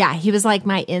 Yeah, he was like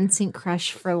my instant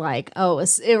crush for like,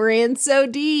 it ran so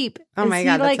deep. Oh my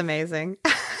God, that's amazing.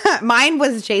 Mine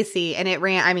was JC, and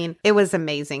it was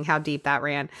amazing how deep that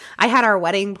ran. I had our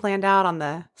wedding planned out on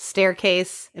the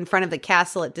staircase in front of the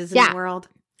castle at Disney World.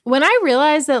 When I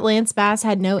realized that Lance Bass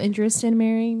had no interest in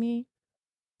marrying me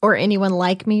or anyone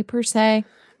like me per se,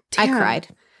 I cried.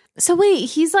 So wait,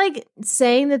 he's like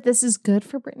saying that this is good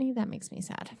for Britney? That makes me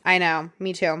sad. I know,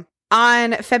 me too.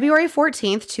 On February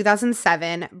 14th,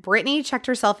 2007, Britney checked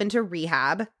herself into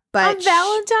rehab. But on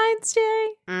Valentine's Day?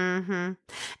 Mm-hmm.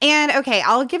 And okay,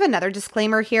 I'll give another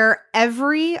disclaimer here.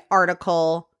 Every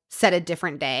article said a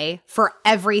different day for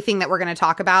everything that we're going to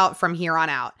talk about from here on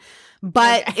out.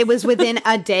 But it was within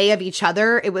a day of each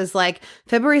other. It was like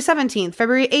February 17th,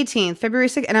 February 18th, February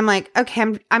 6th. And I'm like,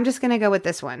 okay, I'm just going to go with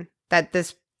this one. that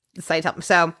this site helped.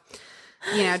 So,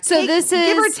 you know, So this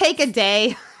give or is- take a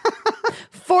day.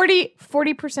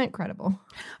 40% credible.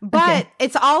 But Okay.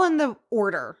 it's all in the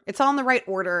order. It's all in the right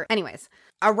order. Anyways,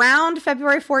 around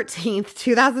February 14th,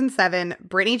 2007,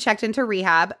 Brittany checked into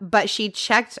rehab, but she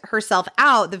checked herself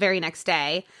out the very next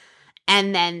day.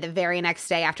 And then the very next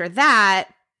day after that,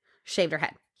 shaved her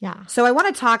head. Yeah. So I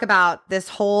want to talk about this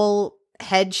whole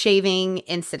head shaving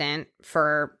incident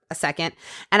for a second.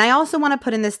 And I also want to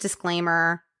put in this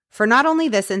disclaimer for not only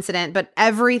this incident, but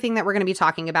everything that we're going to be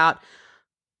talking about.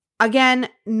 Again,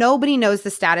 nobody knows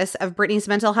the status of Brittany's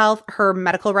mental health. Her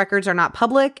medical records are not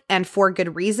public, and for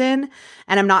good reason.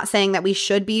 And I'm not saying that we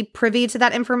should be privy to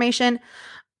that information.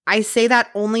 I say that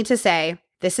only to say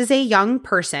this is a young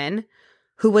person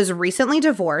who was recently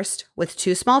divorced with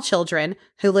 2 small children,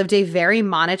 who lived a very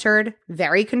monitored,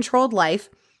 very controlled life.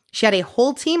 She had a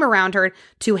whole team around her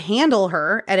to handle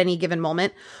her at any given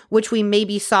moment, which we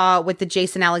maybe saw with the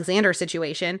Jason Alexander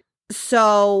situation.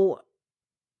 So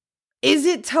is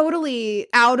it totally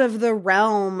out of the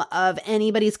realm of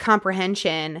anybody's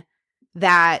comprehension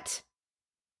that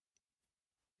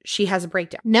she has a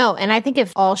breakdown? No, and I think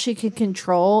if all she could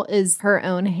control is her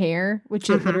own hair, which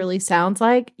it Mhm. literally sounds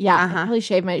like, yeah, Uh-huh. I'd probably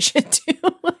shave my shit too.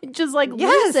 Just like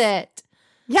Yes. lose it.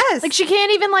 Yes. Like she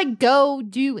can't even like go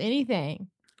do anything.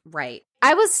 right.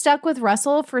 I was stuck with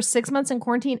Russell for 6 months in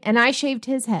quarantine and I shaved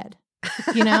his head.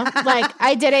 You know, like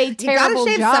I did a You terrible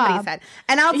gotta shave job. somebody's head.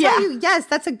 And I'll tell Yeah. you, yes,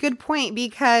 that's a good point,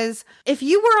 because if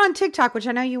you were on TikTok, which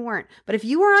I know you weren't, but if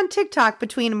you were on TikTok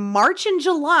between March and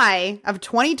July of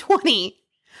 2020,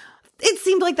 it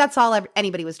seemed like that's all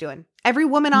anybody was doing. Every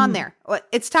woman on there,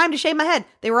 it's time to shave my head.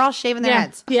 They were all shaving their Yeah.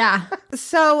 heads. Yeah.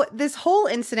 So this whole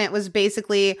incident was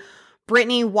basically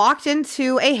Brittany walked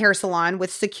into a hair salon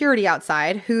with security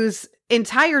outside, whose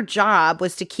entire job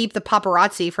was to keep the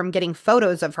paparazzi from getting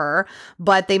photos of her,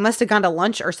 but they must have gone to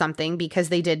lunch or something because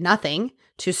they did nothing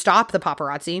to stop the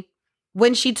paparazzi.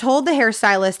 When she told the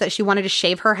hairstylist that she wanted to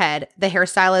shave her head, the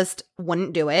hairstylist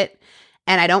wouldn't do it.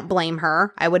 And I don't blame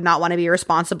her. I would not want to be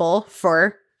responsible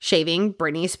for shaving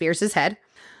Britney Spears' head.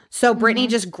 So Brittany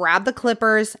just grabbed the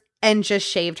clippers and just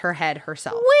shaved her head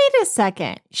herself. Wait a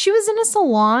second. She was in a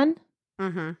salon.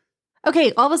 Mm-hmm.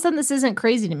 Okay, all of a sudden this isn't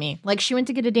crazy to me. Like she went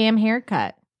to get a damn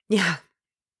haircut. Yeah.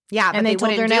 Yeah, but And they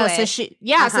told her wouldn't no. do So it.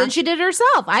 so Uh-huh. then she did it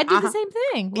herself. I'd do the Uh-huh. same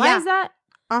thing. Why Yeah. is that?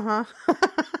 Uh-huh.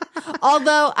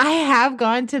 Although I have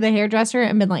gone to the hairdresser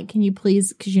and been like, can you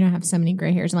please, because you know I have so many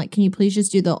gray hairs, I'm like, can you please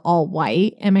just do the all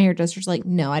white? And my hairdresser's like,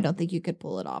 no, I don't think you could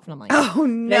pull it off. And I'm like, Oh,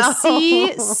 no. I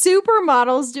see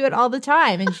supermodels do it all the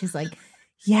time. And she's like,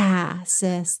 yeah,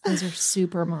 sis, those are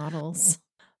supermodels.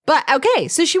 But okay,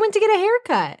 so she went to get a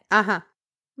haircut. Uh-huh.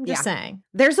 I'm just saying.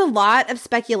 There's a lot of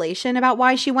speculation about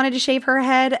why she wanted to shave her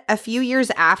head. A few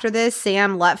years after this,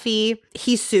 Sam Lutfi,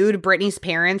 he sued Britney's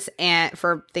parents and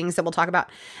for things that we'll talk about.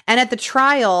 And at the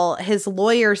trial, his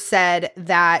lawyer said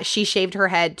that she shaved her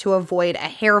head to avoid a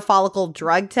hair follicle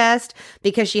drug test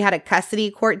because she had a custody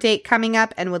court date coming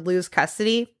up and would lose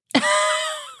custody.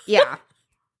 Yeah.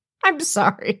 I'm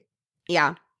sorry.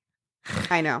 Yeah.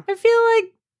 I know. I feel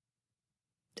like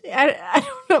I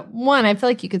don't know. One, I feel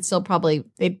like you could still probably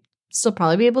they'd still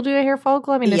probably be able to do a hair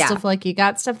follicle. I mean, I Yeah. still feel like you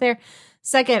got stuff there.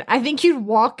 Second, I think you'd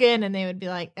walk in and they would be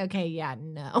like, okay, yeah,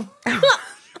 no.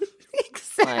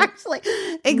 Exactly.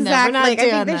 we're Exactly. not I think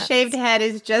doing the this. shaved head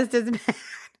is just as bad.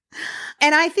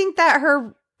 And I think that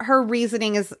her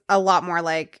reasoning is a lot more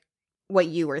like what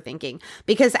you were thinking.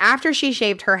 Because after she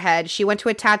shaved her head, she went to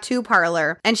a tattoo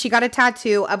parlor and she got a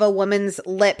tattoo of a woman's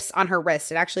lips on her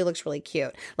wrist. It actually looks really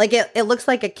cute. Like it looks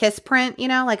like a kiss print, you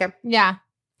know, like a. Yeah.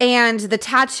 And the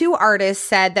tattoo artist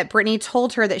said that Britney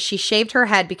told her that she shaved her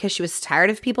head because she was tired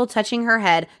of people touching her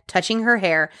head, touching her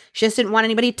hair. She just didn't want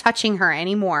anybody touching her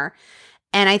anymore.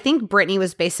 And I think Britney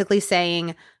was basically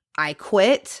saying, I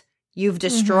quit. You've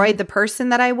destroyed the person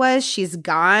that I was. She's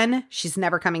gone. She's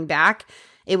never coming back.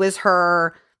 It was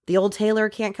her, the old Taylor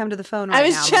can't come to the phone right I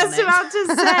was now just moment. about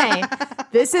to say,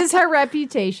 this is her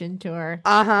reputation tour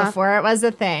Uh-huh. before it was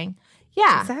a thing.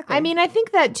 Yeah. Exactly. I mean, I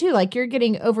think that too. Like you're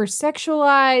getting over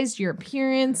sexualized, your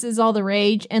appearance is all the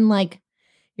rage, and like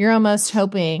you're almost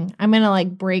hoping I'm gonna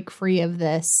like break free of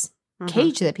this Mhm.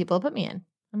 cage that people put me in.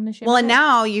 I'm gonna shave Well, my and head.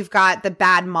 now you've got the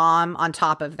bad mom on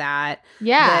top of that.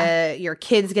 Yeah. Your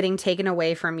kids getting taken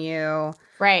away from you.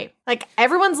 Right. Like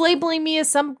everyone's labeling me as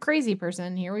some crazy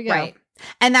person. Here we go. Right.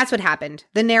 And that's what happened.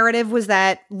 The narrative was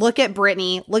that look at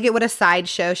Britney, look at what a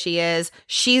sideshow she is.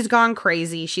 She's gone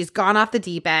crazy. She's gone off the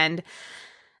deep end.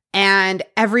 And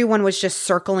everyone was just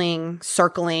circling,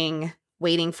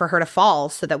 waiting for her to fall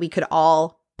so that we could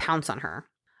all pounce on her.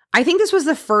 I think this was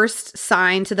the first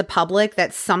sign to the public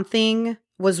that something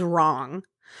was wrong.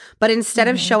 But instead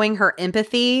of showing her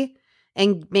empathy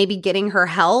and maybe getting her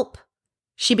help,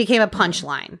 she became a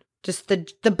punchline, just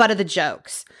the butt of the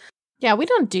jokes. Yeah, we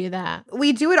don't do that.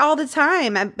 We do it all the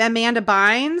time. Amanda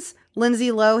Bynes, Lindsay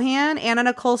Lohan, Anna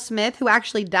Nicole Smith, who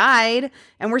actually died,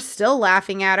 and we're still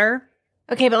laughing at her.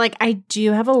 Okay, but like I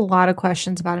do have a lot of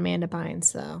questions about Amanda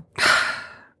Bynes, though.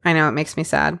 I know, it makes me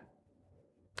sad.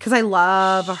 Because I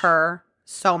love her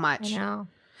so much. I know.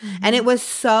 And it was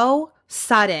so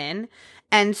sudden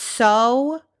and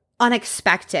so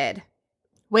unexpected.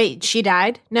 Wait, she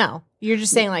died? No. You're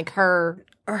just saying like her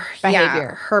behavior.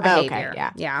 Yeah, her behavior.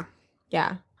 Okay, yeah.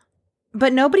 Yeah.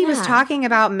 But nobody was Yeah. talking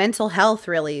about mental health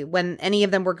really when any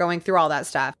of them were going through all that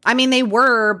stuff. I mean, they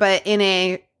were, but in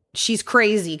a she's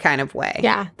crazy kind of way.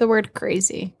 Yeah, the word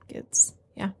crazy gets,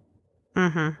 yeah.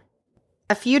 Mm-hmm.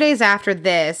 A few days after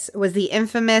this was the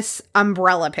infamous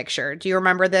umbrella picture. Do you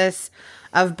remember this?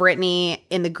 Of Britney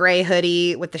in the gray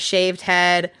hoodie with the shaved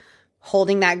head,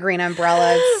 holding that green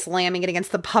umbrella, slamming it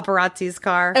against the paparazzi's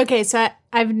car. Okay, so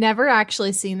I've never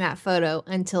actually seen that photo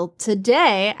until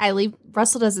today.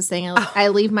 Russell does this thing. I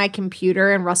leave my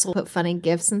computer and Russell put funny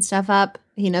GIFs and stuff up.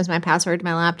 He knows my password to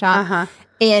my laptop. Uh-huh.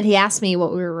 And he asked me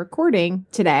what we were recording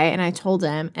today, and I told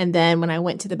him. And then when I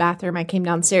went to the bathroom, I came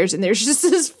downstairs, and there's just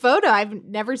this photo. I've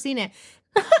never seen it.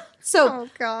 So Oh,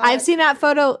 God. I've seen that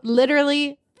photo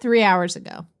literally 3 hours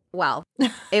ago. Well,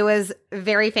 it was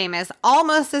very famous,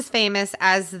 almost as famous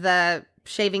as the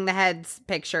shaving the heads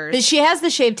pictures. But she has the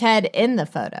shaved head in the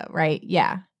photo, right?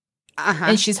 Yeah. Uh-huh.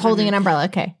 And she's holding an umbrella.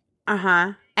 Okay.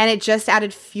 Uh-huh. And it just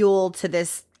added fuel to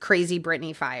this crazy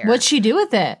Britney fire. What'd she do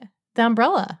with it? The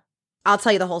umbrella. I'll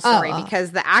tell you the whole story Oh. because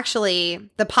the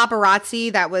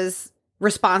paparazzi that was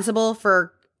responsible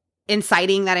for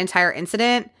inciting that entire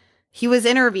incident, he was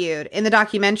interviewed in the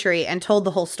documentary and told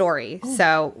the whole story. Oh.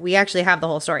 So we actually have the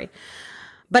whole story.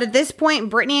 But at this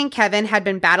point, Britney and Kevin had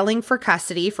been battling for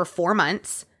custody for 4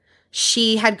 months.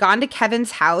 She had gone to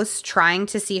Kevin's house trying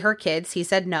to see her kids. He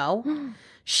said no.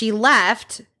 She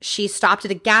left. She stopped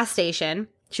at a gas station.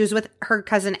 She was with her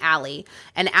cousin Allie.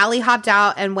 And Allie hopped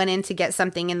out and went in to get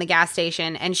something in the gas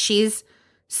station. And she's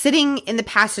sitting in the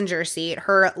passenger seat.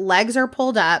 Her legs are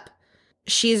pulled up.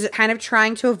 She's kind of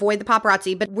trying to avoid the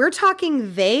paparazzi. But we're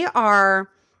talking they are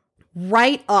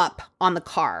right up on the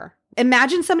car.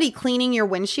 Imagine somebody cleaning your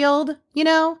windshield,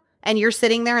 and you're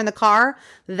sitting there in the car.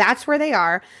 That's where they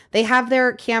are. They have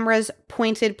their cameras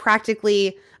pointed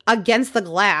practically against the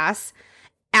glass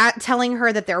at telling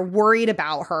her that they're worried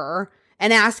about her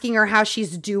and asking her how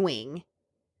she's doing.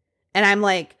 And I'm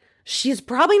like, she's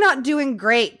probably not doing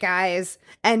great, guys.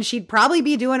 And she'd probably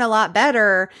be doing a lot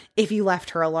better if you left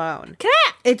her alone. Can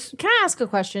I ask a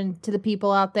question to the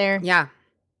people out there? Yeah.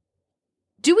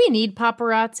 Do we need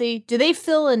paparazzi? Do they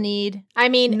feel a need? I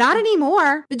mean, Not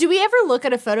anymore. do we ever look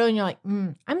at a photo and you're like,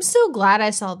 I'm so glad I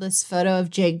saw this photo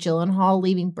of Jake Gyllenhaal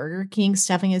leaving Burger King,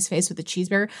 stuffing his face with a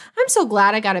cheeseburger. I'm so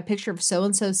glad I got a picture of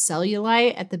so-and-so's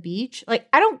cellulite at the beach. Like,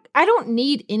 I don't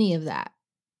need any of that.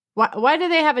 Why do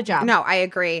they have a job? No, I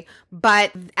agree.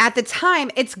 But at the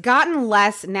time, it's gotten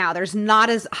less now. There's not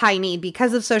as high need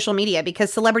because of social media,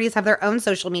 because celebrities have their own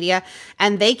social media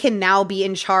and they can now be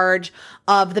in charge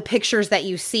of the pictures that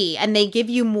you see. And they give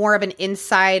you more of an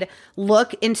inside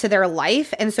look into their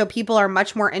life. And so people are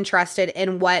much more interested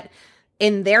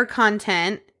in their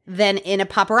content than in a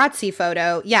paparazzi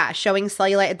photo. Yeah, showing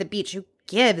cellulite at the beach. Who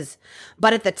gives?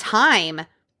 But at the time,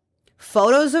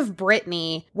 photos of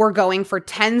Britney were going for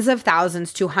tens of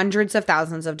thousands to hundreds of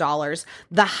thousands of dollars.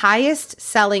 The highest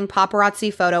selling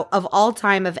paparazzi photo of all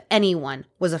time of anyone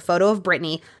was a photo of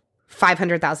Britney,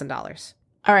 $500,000.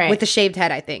 All right. With the shaved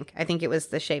head, I think. I think it was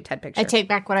the shaved head picture. I take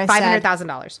back what I said.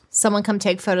 $500,000. Someone come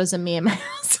take photos of me in my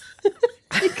house.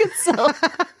 You could sell.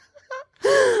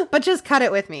 But just cut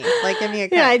it with me. Like, give me a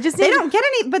cut. Yeah, I just they need- don't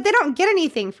get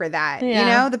anything for that.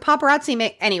 Yeah. The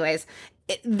paparazzi anyways,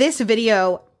 this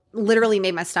video literally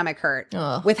made my stomach hurt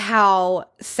Ugh. with how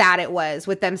sad it was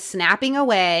with them snapping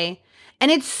away.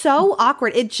 And it's so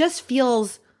awkward. It just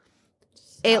feels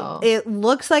it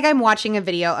looks like I'm watching a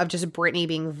video of just Britney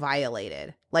being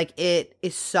violated. Like, it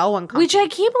is so uncomfortable. Which I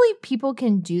can't believe people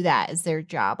can do that as their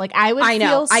job. Like, I would I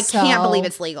know. feel I can't believe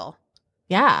it's legal.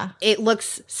 Yeah. It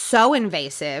looks so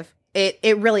invasive.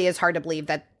 It really is hard to believe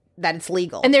that it's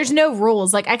legal. And there's no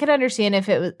rules. Like, I could understand if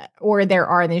it was, or there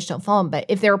are and they just don't follow them. But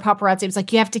if there were paparazzi, it's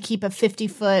like you have to keep a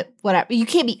 50-foot, whatever. You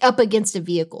can't be up against a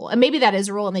vehicle. And maybe that is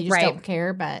a rule and they just Right. don't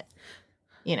care. But,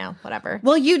 whatever.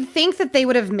 Well, you'd think that they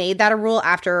would have made that a rule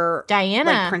after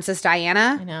Diana. like Princess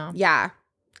Diana. I know. Yeah.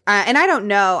 And I don't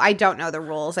know. I don't know the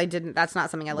rules. That's not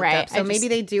something I looked Right. up. So maybe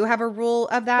they do have a rule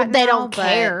of that. They now, don't but-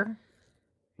 care.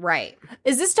 Right.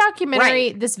 Is this documentary,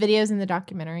 Right. this video's in the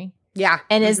documentary? Yeah.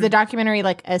 And is the documentary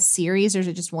like a series or is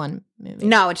it just one movie?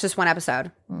 No, it's just one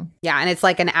episode. Yeah, and it's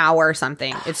like an hour or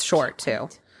something. It's short too.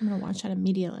 I'm going to watch that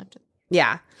immediately after.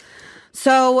 Yeah.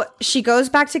 So she goes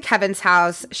back to Kevin's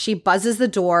house. She buzzes the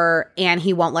door and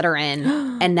he won't let her in.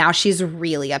 And now she's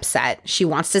really upset. She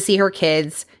wants to see her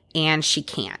kids and she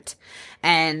can't.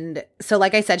 And so,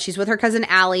 like I said, she's with her cousin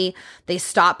Allie. They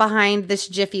stop behind this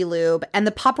Jiffy Lube and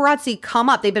the paparazzi come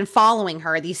up. They've been following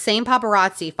her. These same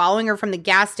paparazzi following her from the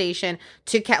gas station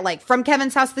to from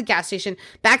Kevin's house to the gas station,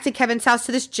 back to Kevin's house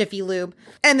to this Jiffy Lube.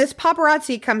 And this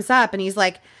paparazzi comes up and he's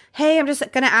like, hey, I'm just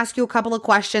going to ask you a couple of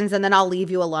questions and then I'll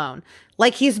leave you alone.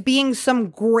 Like he's being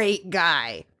some great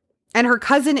guy. And her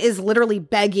cousin is literally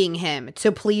begging him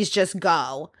to please just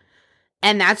go.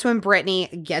 And that's when Brittany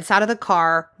gets out of the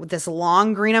car with this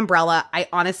long green umbrella. I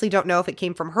honestly don't know if it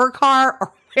came from her car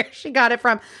or where she got it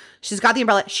from. She's got the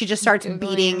umbrella. She just starts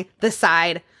beating the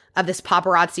side of this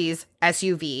paparazzi's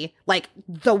SUV. Like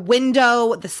the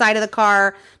window, the side of the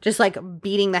car, just like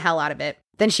beating the hell out of it.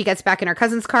 Then she gets back in her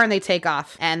cousin's car and they take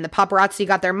off. And the paparazzi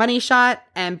got their money shot.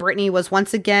 And Brittany was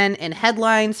once again in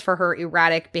headlines for her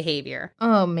erratic behavior.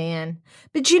 Oh, man.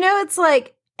 But it's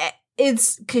like,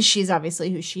 it's because she's obviously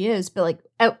who she is, but like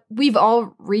we've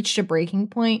all reached a breaking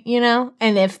point,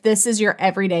 and if this is your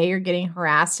everyday, you're getting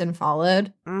harassed and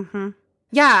followed. Mm-hmm.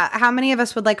 Yeah. How many of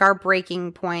us would like our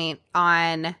breaking point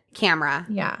on camera?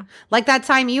 Yeah. Like that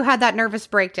time you had that nervous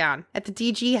breakdown at the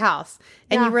DG house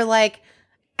and you were like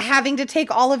having to take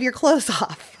all of your clothes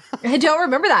off. I don't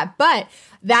remember that, but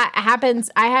that happens.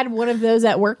 I had one of those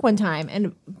at work one time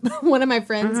and one of my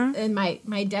friends and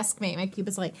my desk mate, my cube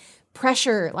was like,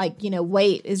 pressure,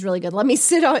 weight is really good. Let me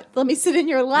sit in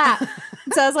your lap.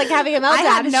 So I was like having a meltdown. I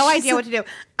had no idea what to do.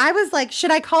 I was like, should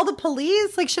I call the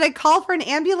police? Like, should I call for an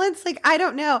ambulance? Like, I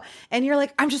don't know. And you're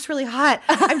like, I'm just really hot.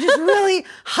 I'm just really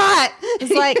hot.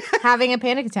 It's like having a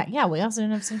panic attack. Yeah, we also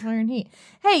don't have central air and heat.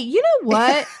 Hey, you know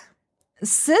what?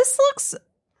 Sis looks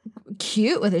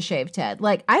cute with a shaved head.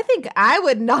 Like, I think I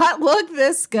would not look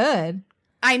this good.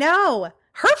 I know.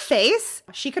 Her face,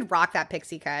 she could rock that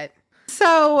pixie cut.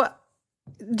 So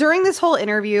during this whole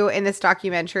interview in this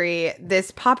documentary,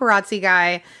 this paparazzi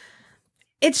guy,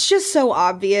 it's just so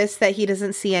obvious that he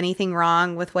doesn't see anything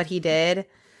wrong with what he did.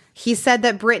 He said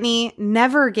that Brittany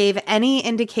never gave any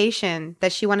indication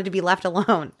that she wanted to be left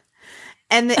alone.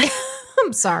 And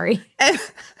I'm sorry. And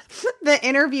the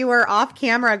interviewer off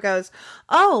camera goes,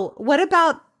 oh, what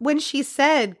about when she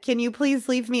said, can you please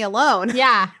leave me alone?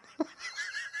 Yeah.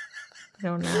 I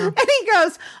don't know. And he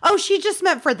goes, oh, she just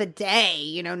meant for the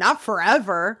day, not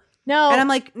forever. No. And I'm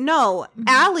like, no,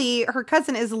 Allie, her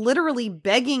cousin, is literally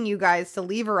begging you guys to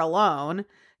leave her alone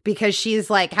because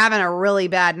she's like having a really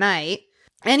bad night.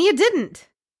 And you didn't.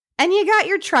 And you got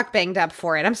your truck banged up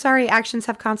for it. I'm sorry, actions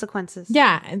have consequences.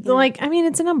 Yeah. Like, I mean,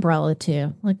 it's an umbrella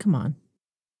too. Like, come on.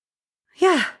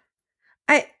 Yeah.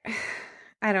 I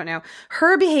don't know.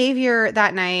 Her behavior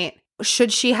that night,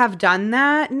 should she have done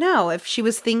that? No. If she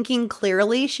was thinking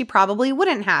clearly, she probably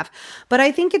wouldn't have. But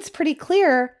I think it's pretty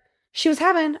clear she was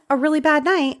having a really bad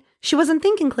night. She wasn't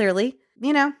thinking clearly,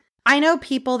 I know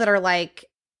people that are like,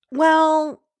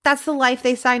 well, that's the life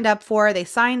they signed up for. They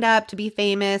signed up to be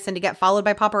famous and to get followed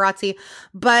by paparazzi.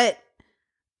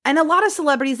 And a lot of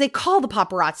celebrities, they call the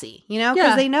paparazzi,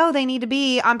 because they know they need to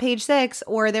be on page 6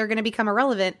 or they're going to become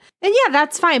irrelevant. And yeah,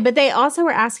 that's fine. But they also were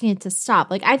asking it to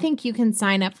stop. Like, I think you can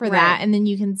sign up for that. And then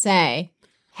you can say,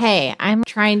 hey, I'm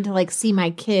trying to see my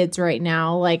kids right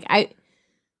now. Like, I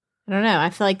don't know.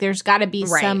 I feel like there's got to be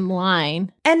some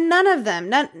line. And none of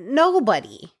them,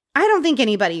 nobody, I don't think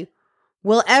anybody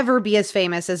will ever be as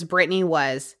famous as Brittany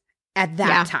was at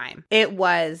that time. It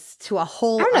was to a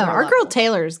whole I don't know. other Our level. girl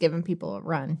Taylor's giving people a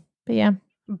run. But yeah.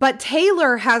 But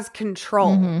Taylor has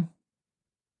control. Mm-hmm.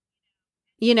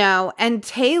 And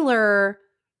Taylor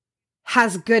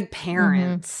has good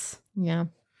parents. Yeah.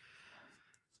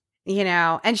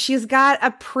 And she's got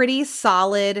a pretty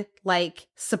solid,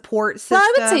 support system. Well,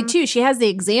 I would say, too, she has the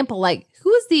example.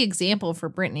 Who is the example for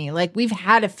Brittany? We've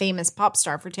had a famous pop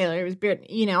star for Taylor. It was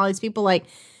Brittany, all these people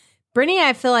Brittany,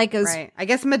 I feel like, is... Right. I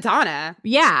guess Madonna.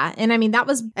 Yeah. And I mean, that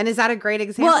was... And is that a great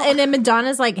example? Well, and in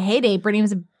Madonna's heyday, Brittany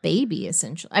was a baby,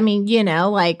 essentially. I mean,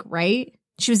 right?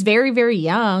 She was very, very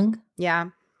young.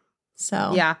 Yeah.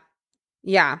 So... Yeah.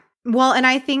 Yeah. Well, and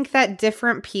I think that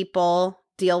different people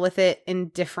deal with it in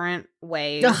different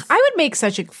ways. Ugh, I would make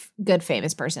such a good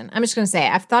famous person. I'm just going to say,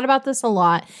 I've thought about this a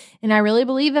lot, and I really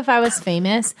believe if I was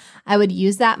famous, I would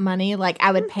use that money.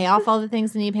 I would pay off all the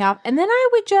things I need to pay off, and then I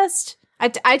would just...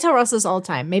 I tell Russ this all the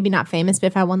time. Maybe not famous, but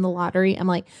if I won the lottery, I'm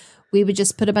like, we would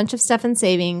just put a bunch of stuff in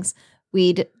savings.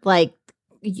 We'd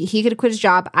he could quit his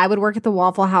job. I would work at the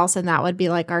Waffle House, and that would be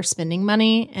like our spending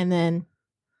money. And then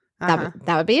that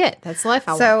would be it. That's the life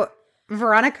I want. So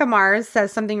Veronica Mars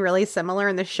says something really similar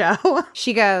in the show.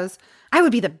 She goes, I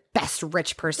would be the best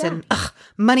rich person. Yeah. Ugh,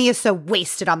 money is so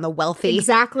wasted on the wealthy.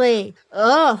 Exactly.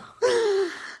 Ugh.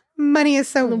 Money is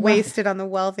so wasted on the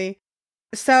wealthy.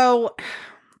 So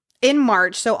in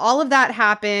March, so all of that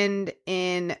happened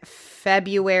in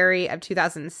February of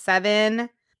 2007.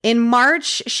 In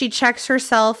March, she checks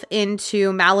herself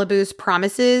into Malibu's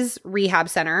Promises Rehab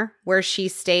Center, where she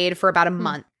stayed for about a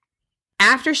month.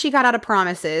 After she got out of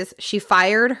Promises, she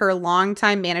fired her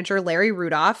longtime manager, Larry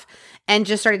Rudolph, and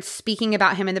just started speaking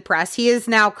about him in the press. He is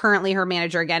now currently her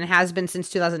manager again, has been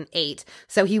since 2008.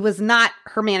 So he was not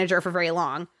her manager for very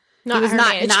long. He was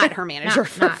not her manager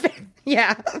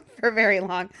for very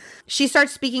long. She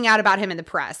starts speaking out about him in the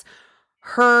press.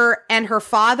 Her and her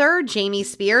father, Jamie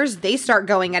Spears, they start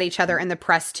going at each other in the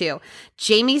press too.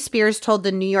 Jamie Spears told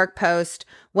the New York Post,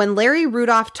 when Larry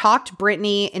Rudolph talked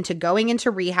Britney into going into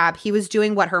rehab, he was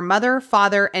doing what her mother,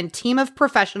 father, and team of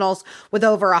professionals with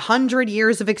over 100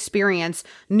 years of experience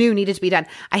knew needed to be done.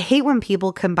 I hate when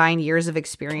people combine years of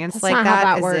experience that's like not that, how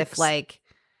that as works. If like,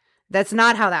 that's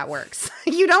not how that works.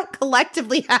 You don't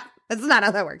collectively have, that's not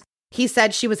how that works. He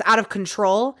said she was out of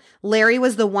control. Larry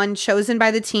was the one chosen by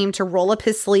the team to roll up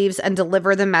his sleeves and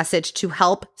deliver the message to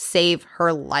help save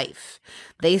her life.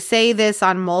 They say this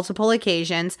on multiple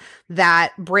occasions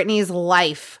that Britney's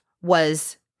life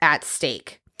was at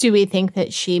stake. Do we think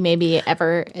that she maybe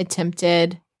ever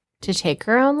attempted to take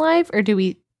her own life? Or do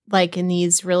we, like, in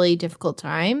these really difficult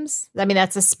times? I mean,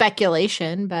 that's a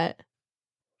speculation, but...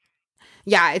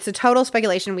 Yeah, it's a total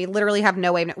speculation. We literally have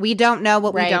no way. We don't know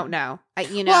what we don't know.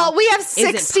 Well, we have 60. Is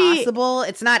it possible?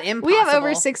 It's not impossible. We have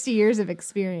over 60 years of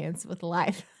experience with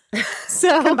life.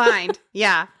 So combined.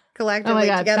 Yeah. Collectively. Oh my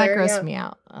God, together. that grossed me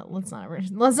out. Let's not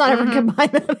ever combine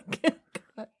that again.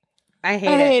 I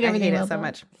hate it. I hate it so that.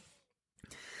 much.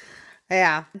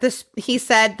 Yeah. He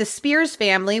said the Spears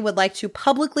family would like to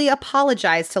publicly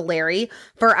apologize to Larry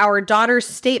for our daughter's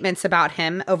statements about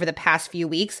him over the past few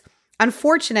weeks.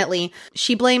 Unfortunately,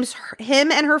 she blames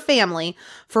him and her family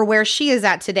for where she is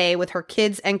at today with her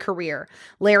kids and career.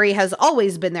 Larry has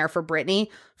always been there for Britney.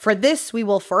 For this, we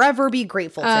will forever be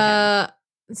grateful to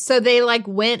him. So they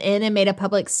went in and made a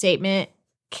public statement,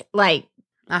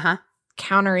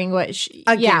 countering what she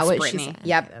against what Britney. She said.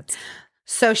 Yep. Okay,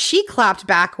 so she clapped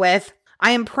back with,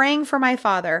 I am praying for my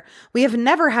father. We have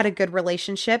never had a good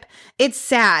relationship. It's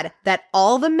sad that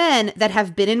all the men that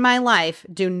have been in my life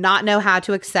do not know how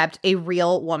to accept a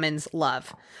real woman's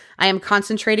love. I am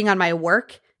concentrating on my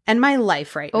work and my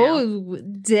life right now. Oh,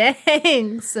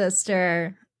 dang,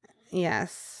 sister.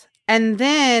 Yes. And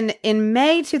then in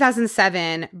May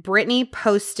 2007, Britney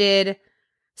posted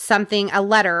a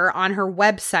letter on her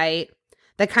website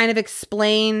that kind of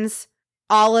explains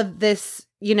all of this,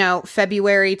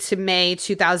 February to May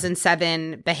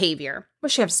 2007 behavior.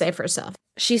 What's she have to say for herself?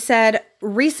 She said,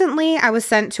 recently I was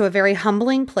sent to a very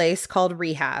humbling place called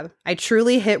rehab. I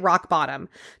truly hit rock bottom.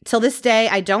 Till this day,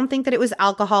 I don't think that it was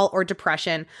alcohol or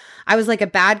depression. I was like a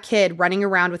bad kid running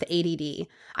around with ADD.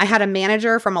 I had a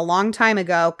manager from a long time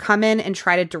ago come in and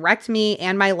try to direct me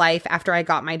and my life after I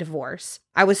got my divorce.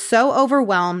 I was so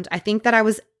overwhelmed. I think that I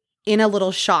was in a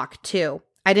little shock too.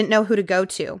 I didn't know who to go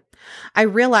to. I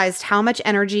realized how much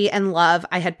energy and love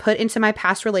I had put into my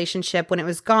past relationship when it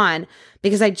was gone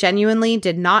because I genuinely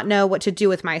did not know what to do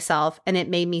with myself, and it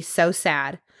made me so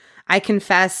sad. I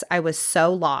confess I was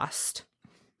so lost.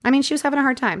 I mean, she was having a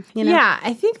hard time, Yeah,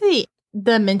 I think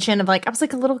the mention of I was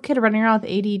like a little kid running around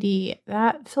with ADD,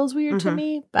 that feels weird to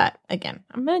me. But again,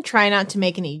 I'm going to try not to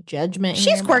make any judgment.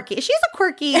 She's quirky. She's a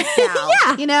quirky gal.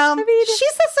 Yeah. She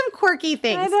says some quirky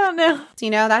things. I don't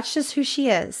know. That's just who she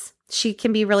is. She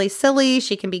can be really silly.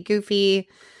 She can be goofy.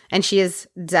 And she is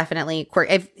definitely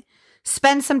quirky.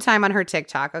 Spend some time on her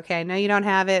TikTok, okay? I know you don't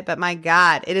have it, but my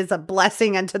God, it is a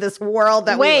blessing unto this world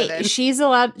that we live in. She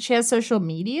has social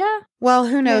media? Well,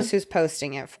 who knows who's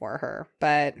posting it for her,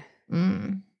 but...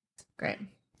 Great.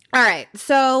 All right.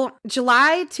 So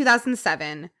July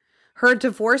 2007, her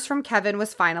divorce from Kevin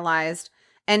was finalized.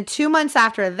 And 2 months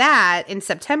after that, in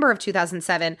September of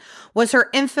 2007, was her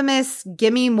infamous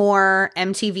Gimme More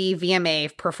MTV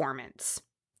VMA performance.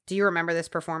 Do you remember this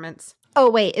performance? Oh,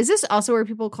 wait. Is this also where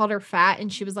people called her fat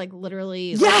and she was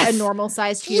literally a normal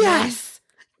sized human? Yes.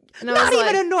 And not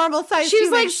even a normal size she was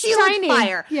human. She tiny. looked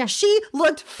fire. Yeah. She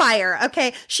looked fire.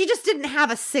 Okay. She just didn't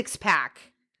have a six pack.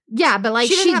 Yeah, but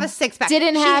she didn't have a six pack.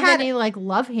 Didn't have any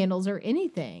love handles or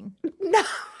anything. No.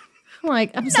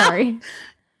 I'm sorry.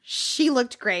 She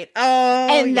looked great. Oh,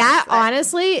 and that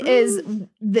honestly is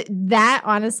that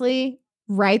honestly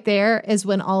right there is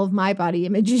when all of my body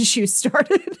image issues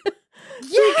started.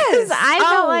 Yes. I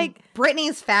felt like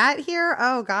Brittany's fat here.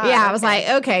 Oh God. yeah, I was like,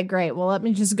 okay, great. Well, let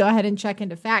me just go ahead and check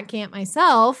into fat camp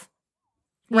myself.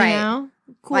 You Right. know?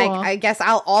 Cool. Like, I guess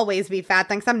I'll always be fat.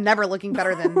 Thanks. I'm never looking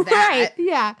better than that. Right.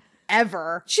 Yeah.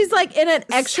 Ever. She's like in an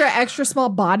extra small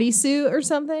bodysuit or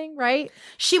something, right?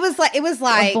 She was like, it was Or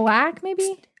like, black,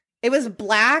 maybe? it was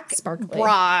black Sparkly.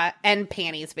 bra and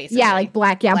panties, basically. Yeah, like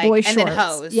black. Yeah, Like, boy and shorts. then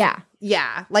hose. Yeah.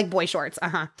 Yeah, like boy shorts.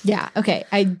 Yeah. Okay.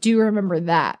 I do remember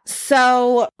that.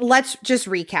 So let's just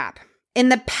recap. In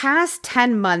the past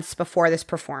 10 months before this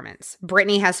performance,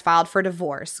 Brittany has filed for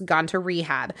divorce, gone to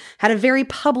rehab, had a very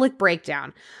public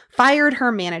breakdown, fired her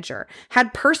manager,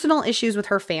 had personal issues with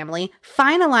her family,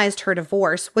 finalized her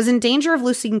divorce, was in danger of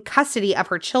losing custody of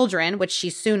her children, which she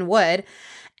soon would,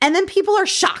 and then people are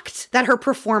shocked that her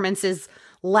performance is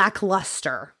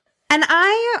lackluster. And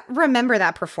I remember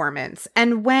that performance.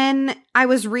 And when I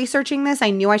was researching this, I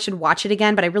knew I should watch it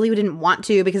again, but I really didn't want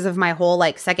to because of my whole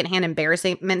like secondhand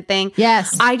embarrassment thing.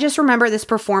 Yes. I just remember this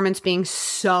performance being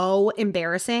so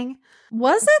embarrassing.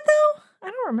 Was it though?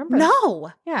 I don't remember.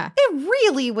 No, Yeah. it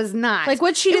really was not. Like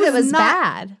what she It did that was not-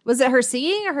 bad? Was it her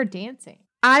singing or her dancing?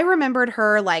 I remembered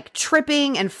her like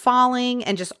tripping and falling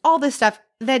and just all this stuff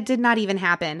that did not even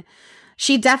happen.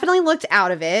 She definitely looked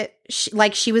out of it.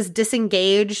 She was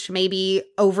disengaged, maybe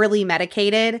overly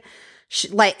medicated.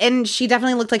 And she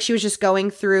definitely looked like she was just going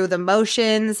through the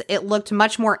motions. It looked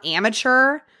much more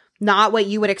amateur, not what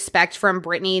you would expect from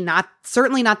Brittany,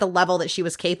 certainly not the level that she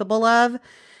was capable of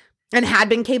and had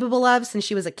been capable of since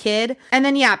she was a kid. And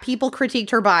then, yeah, people critiqued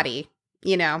her body,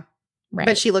 you know, Right.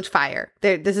 but she looked fire.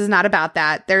 This is not about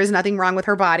that. There is nothing wrong with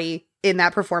her body. In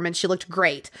that performance, she looked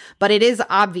great, but it is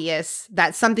obvious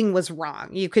that something was wrong.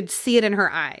 You could see it in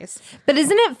her eyes. But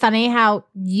isn't it funny how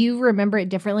you remember it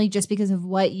differently just because of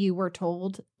what you were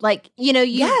told? Like, you know,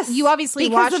 you obviously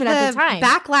because watched of it at the time.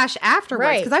 Backlash afterwards,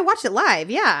 Right. because I watched it live.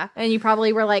 Yeah, And you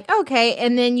probably were like, okay.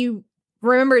 And then you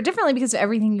remember it differently because of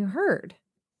everything you heard.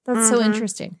 That's so Mhm.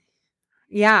 interesting.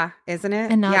 yeah, isn't it?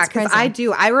 And now yeah, it's present. I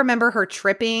do. I remember her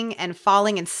tripping and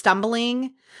falling and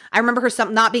stumbling. I remember her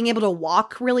not being able to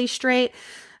walk really straight.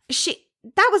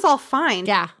 That was all fine.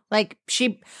 Yeah. Like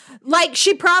she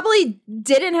probably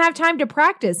didn't have time to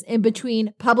practice in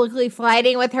between publicly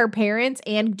fighting with her parents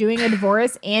and doing a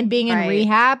divorce and being in Right.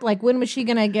 rehab. Like when was she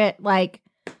going to get like,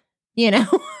 you know?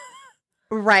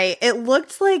 Right. It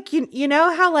looked like, you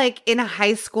know how like in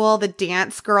high school, the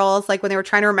dance girls, like when they were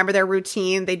trying to remember their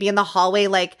routine, they'd be in the hallway,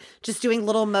 like just doing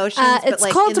little motions. but It's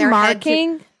like called in their head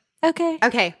marking. Okay.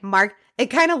 Okay. It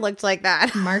kind of looked like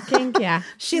that. Marking. Yeah.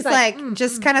 She's like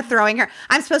just kind of throwing her.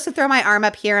 I'm supposed to throw my arm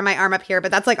up here and my arm up here,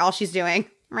 but that's like all she's doing.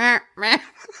 I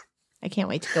can't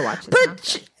wait to go watch this now.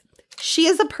 But she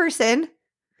is a person.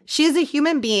 She is a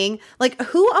human being. Like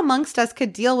who amongst us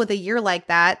could deal with a year like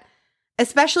that?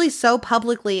 Especially so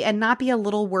publicly and not be a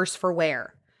little worse for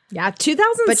wear. Yeah,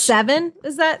 2007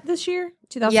 is that this year?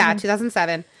 2000. Yeah,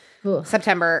 2007, Ugh.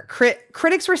 September.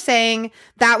 Critics were saying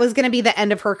that was going to be the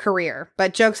end of her career,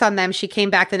 but joke's on them. She came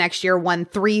back the next year, won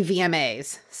 3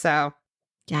 VMAs. So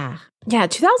Yeah.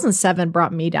 2007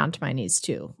 brought me down to my knees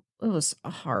too. It was a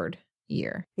hard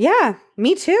year. yeah,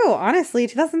 me too. Honestly,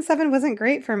 2007 wasn't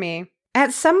great for me.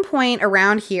 At some point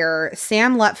around here,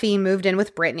 Sam Lutfi moved in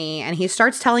with Brittany, and he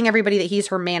starts telling everybody that he's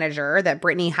her manager, that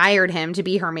Brittany hired him to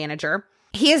be her manager.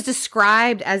 He is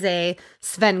described as a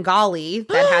Svengali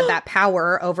that had that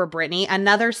power over Brittany,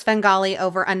 another Svengali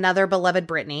over another beloved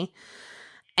Brittany,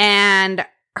 and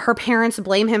her parents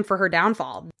blame him for her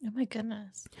downfall. Oh my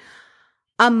goodness.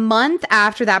 A month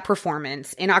after that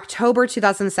performance, in October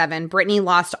 2007, Brittany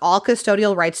lost all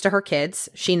custodial rights to her kids.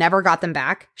 She never got them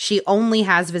back. She only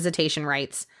has visitation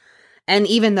rights. And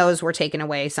even those were taken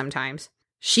away sometimes.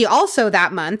 She also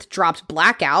that month dropped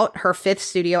Blackout, her 5th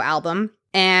studio album,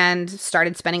 and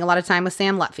started spending a lot of time with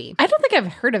Sam Lutfi. I don't think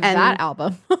I've heard of And- that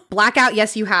album. Blackout,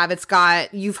 yes, you have.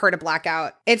 You've heard of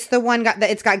Blackout. It's the one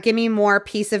it's got Gimme More,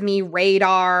 Piece of Me,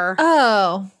 Radar,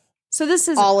 Oh. So this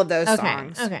is all of those okay.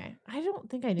 songs. Okay. I don't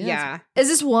think I knew. Yeah. Is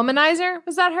this Womanizer?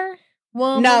 Was that her?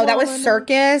 No, that was Womanizer?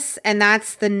 Circus, and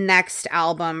that's the next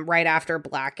album right after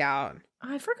Blackout.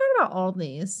 I forgot about all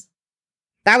these.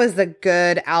 That was the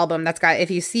good album that's got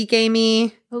If You Seek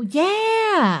Amy. Oh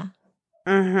yeah.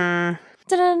 Mm-hmm.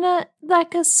 Da-da-da,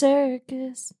 like a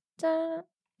circus. Da.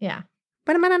 Yeah.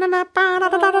 Like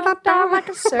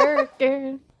a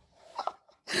circus.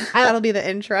 That'll be the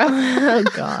intro. Oh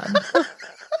God.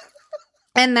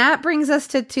 And that brings us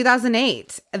to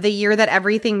 2008, the year that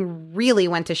everything really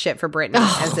went to shit for Britney,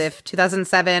 as if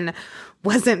 2007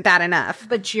 wasn't bad enough.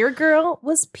 But your girl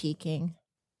was peaking.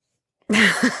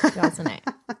 2008.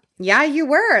 Yeah, you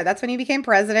were. That's when you became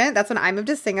president. That's when I moved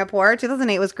to Singapore.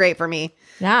 2008 was great for me.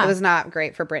 Yeah. It was not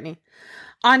great for Brittany.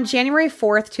 On January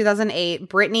 4th, 2008,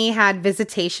 Brittany had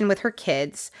visitation with her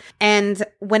kids. And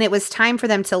when it was time for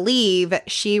them to leave,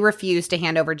 she refused to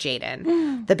hand over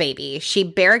Jaden, the baby. She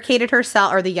barricaded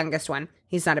herself, or the youngest one.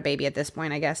 He's not a baby at this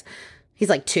point, I guess. He's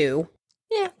like 2.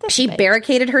 Yeah. She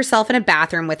barricaded herself in a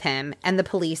bathroom with him, and the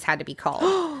police had to be called.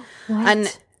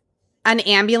 What? An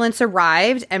ambulance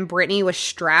arrived, and Brittany was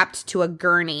strapped to a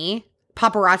gurney.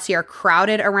 Paparazzi are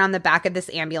crowded around the back of this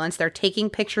ambulance. They're taking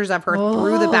pictures of her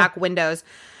through the back windows.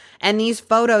 And these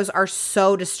photos are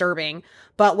so disturbing.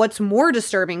 But what's more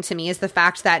disturbing to me is the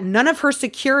fact that none of her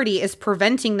security is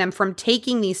preventing them from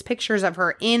taking these pictures of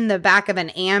her in the back of an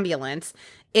ambulance.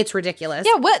 It's ridiculous.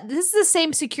 Yeah, what? This is the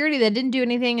same security that didn't do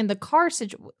anything in the car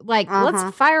situation. Like,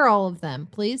 let's fire all of them,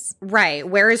 please. Right.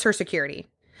 Where is her security?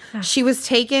 She was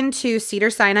taken to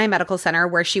Cedars-Sinai Medical Center,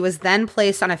 where she was then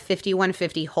placed on a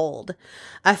 5150 hold.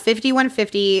 A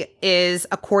 5150 is,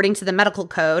 according to the medical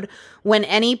code, when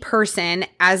any person,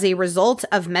 as a result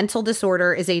of mental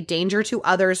disorder, is a danger to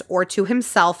others or to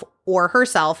himself or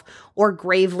herself, or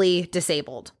gravely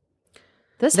disabled.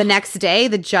 The next day,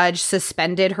 the judge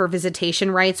suspended her visitation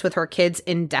rights with her kids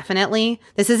indefinitely.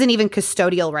 This isn't even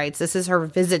custodial rights. This is her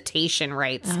visitation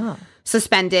rights.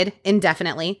 Suspended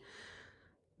indefinitely.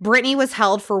 Brittany was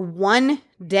held for 1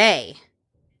 day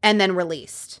and then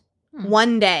released.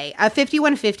 1 day. A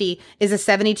 5150 is a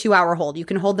 72-hour hold. You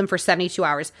can hold them for 72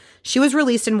 hours. She was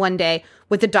released in 1 day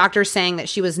with the doctor saying that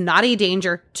she was not a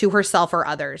danger to herself or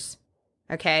others.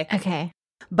 Okay? Okay.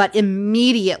 But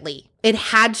immediately, it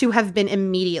had to have been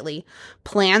immediately,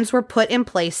 plans were put in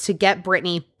place to get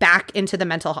Brittany back into the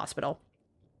mental hospital.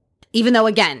 Even though,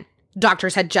 again,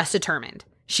 doctors had just determined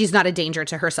she's not a danger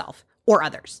to herself or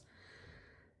others.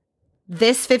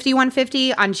 This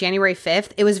 5150 on January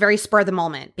 5th, it was very spur of the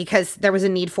moment because there was a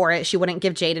need for it. She wouldn't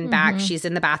give Jaden back. She's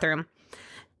in the bathroom.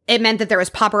 It meant that there was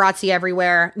paparazzi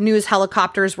everywhere. News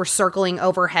helicopters were circling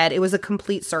overhead. It was a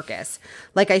complete circus.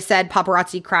 Like I said,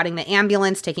 paparazzi crowding the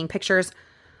ambulance, taking pictures.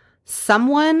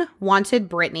 Someone wanted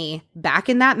Brittany back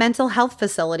in that mental health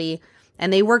facility,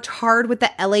 and they worked hard with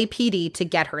the LAPD to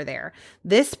get her there.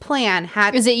 This plan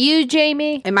had... Is it you,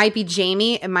 Jamie? It might be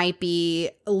Jamie. It might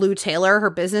be Lou Taylor, her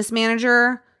business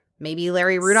manager. Maybe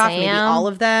Larry Rudolph. Sam. Maybe all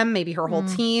of them. Maybe her whole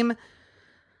team.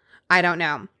 I don't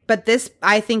know. But this,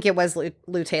 I think it was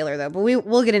Lou Taylor, though. But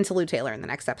we'll get into Lou Taylor in the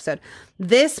next episode.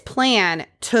 This plan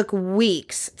took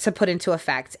weeks to put into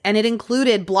effect, and it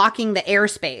included blocking the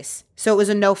airspace. So it was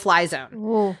a no-fly zone.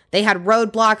 Ooh. They had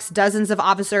roadblocks, dozens of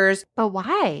officers. But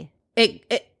why?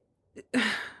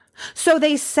 So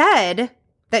they said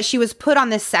that she was put on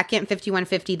this second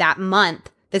 5150 that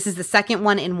month. This is the second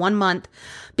one in 1 month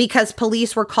because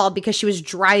police were called because she was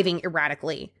driving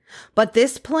erratically. But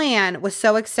this plan was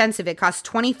so extensive, it cost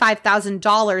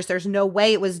 $25,000. There's no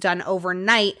way it was done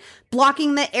overnight.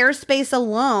 Blocking the airspace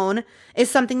alone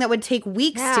is something that would take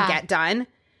weeks to get done.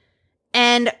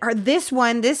 And this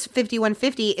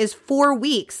 5150 is 4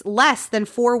 weeks, less than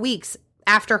 4 weeks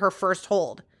after her first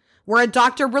hold, where a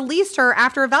doctor released her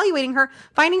after evaluating her,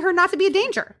 finding her not to be a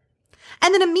danger.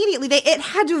 And then immediately, it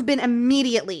had to have been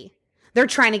immediately, they're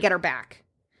trying to get her back.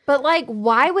 But, like,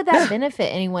 why would that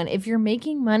benefit anyone if you're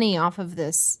making money off of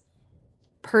this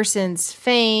person's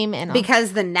fame? And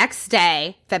because the next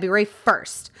day, February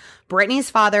 1st, Brittany's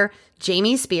father,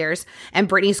 Jamie Spears, and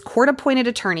Brittany's court-appointed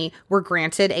attorney were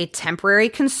granted a temporary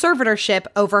conservatorship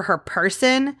over her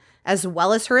person as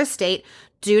well as her estate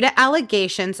due to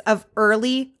allegations of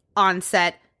early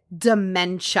onset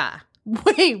dementia.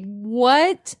 Wait,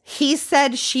 what? He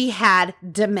said she had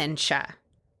dementia.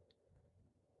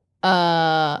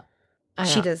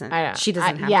 She doesn't have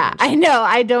dementia. I know.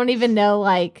 I don't even know,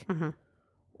 like,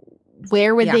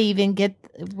 where would they even get,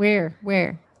 where?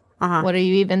 What are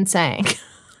you even saying?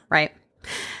 Right.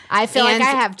 I feel like I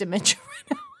have dementia right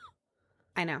now.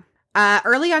 I know.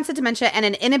 Early onset dementia and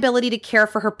an inability to care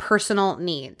for her personal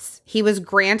needs. He was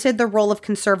granted the role of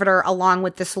conservator along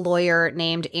with this lawyer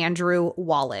named Andrew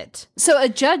Wallet. So a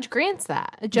judge grants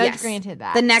that. A judge granted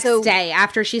that. The next day,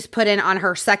 after she's put in on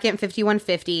her second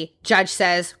 5150, judge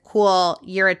says, cool,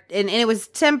 and it was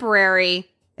temporary.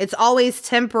 It's always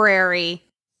temporary.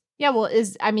 Yeah, well,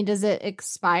 does it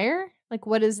expire? Like,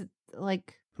 what is it,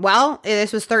 like? Well,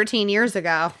 this was 13 years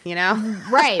ago, you know?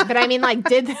 Right, but I mean, like,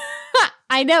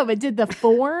 I know, but did the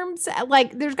forms,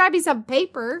 like, there's got to be some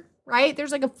paper, right?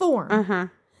 There's like a form.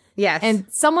 Yes. And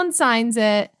someone signs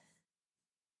it,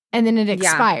 and then it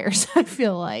expires, I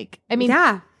feel like. I mean.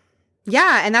 Yeah.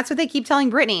 Yeah, and that's what they keep telling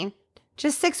Brittany.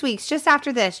 Just 6 weeks, just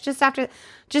after this,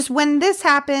 just when this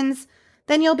happens,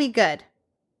 then you'll be good.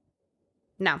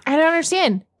 No. I don't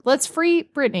understand. Let's free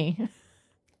Britney.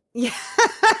 Yeah.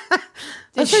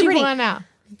 Did she want out?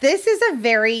 This is a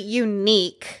very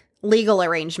unique legal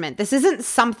arrangement. This isn't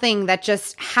something that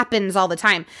just happens all the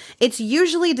time. It's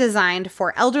usually designed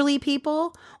for elderly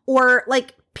people or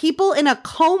like people in a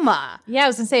coma. Yeah, I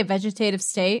was going to say a vegetative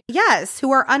state. Yes,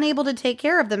 who are unable to take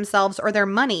care of themselves or their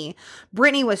money.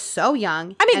 Britney was so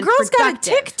young. I mean, and girl's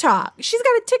productive. got a TikTok. She's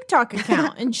got a TikTok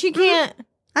account and she can't.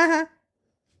 Uh-huh.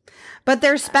 But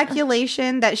there's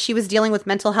speculation that she was dealing with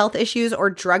mental health issues or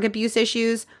drug abuse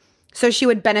issues, so she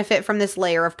would benefit from this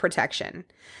layer of protection.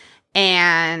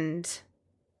 And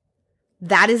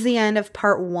that is the end of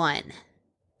part 1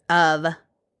 of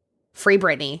Free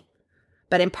Britney.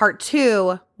 But in part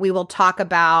 2, we will talk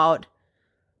about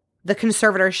the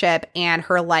conservatorship and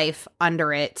her life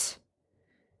under it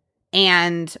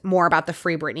and more about the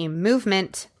Free Britney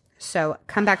movement. So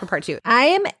come back for part 2. I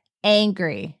am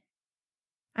angry.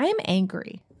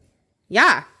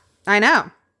 Yeah, I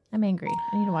know. I'm angry.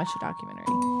 I need to watch the documentary.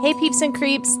 Hey, peeps and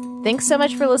creeps. Thanks so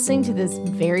much for listening to this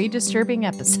very disturbing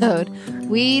episode.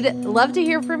 We'd love to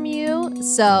hear from you.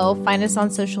 So find us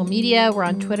on social media. We're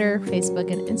on Twitter,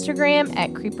 Facebook, and Instagram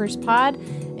at CreepersPod.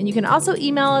 And you can also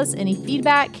email us any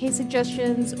feedback, case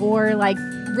suggestions, or like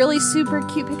really super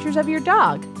cute pictures of your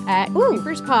dog at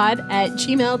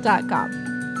creeperspod@gmail.com.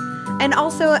 And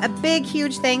also a big,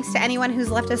 huge thanks to anyone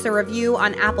who's left us a review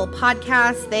on Apple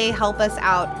Podcasts. They help us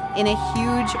out in a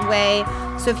huge way.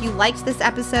 So if you liked this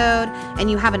episode and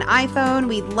you have an iPhone,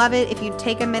 we'd love it if you'd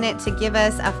take a minute to give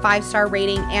us a 5-star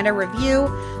rating and a review.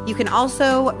 You can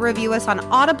also review us on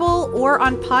Audible or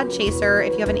on Podchaser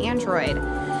if you have an Android.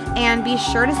 And be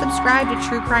sure to subscribe to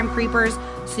True Crime Creepers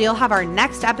so you'll have our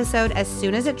next episode as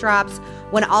soon as it drops,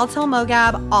 when I'll tell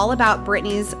Mogab all about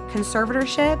Britney's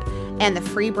conservatorship and the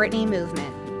Free Britney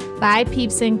movement. Bye,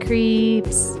 peeps and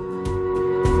creeps.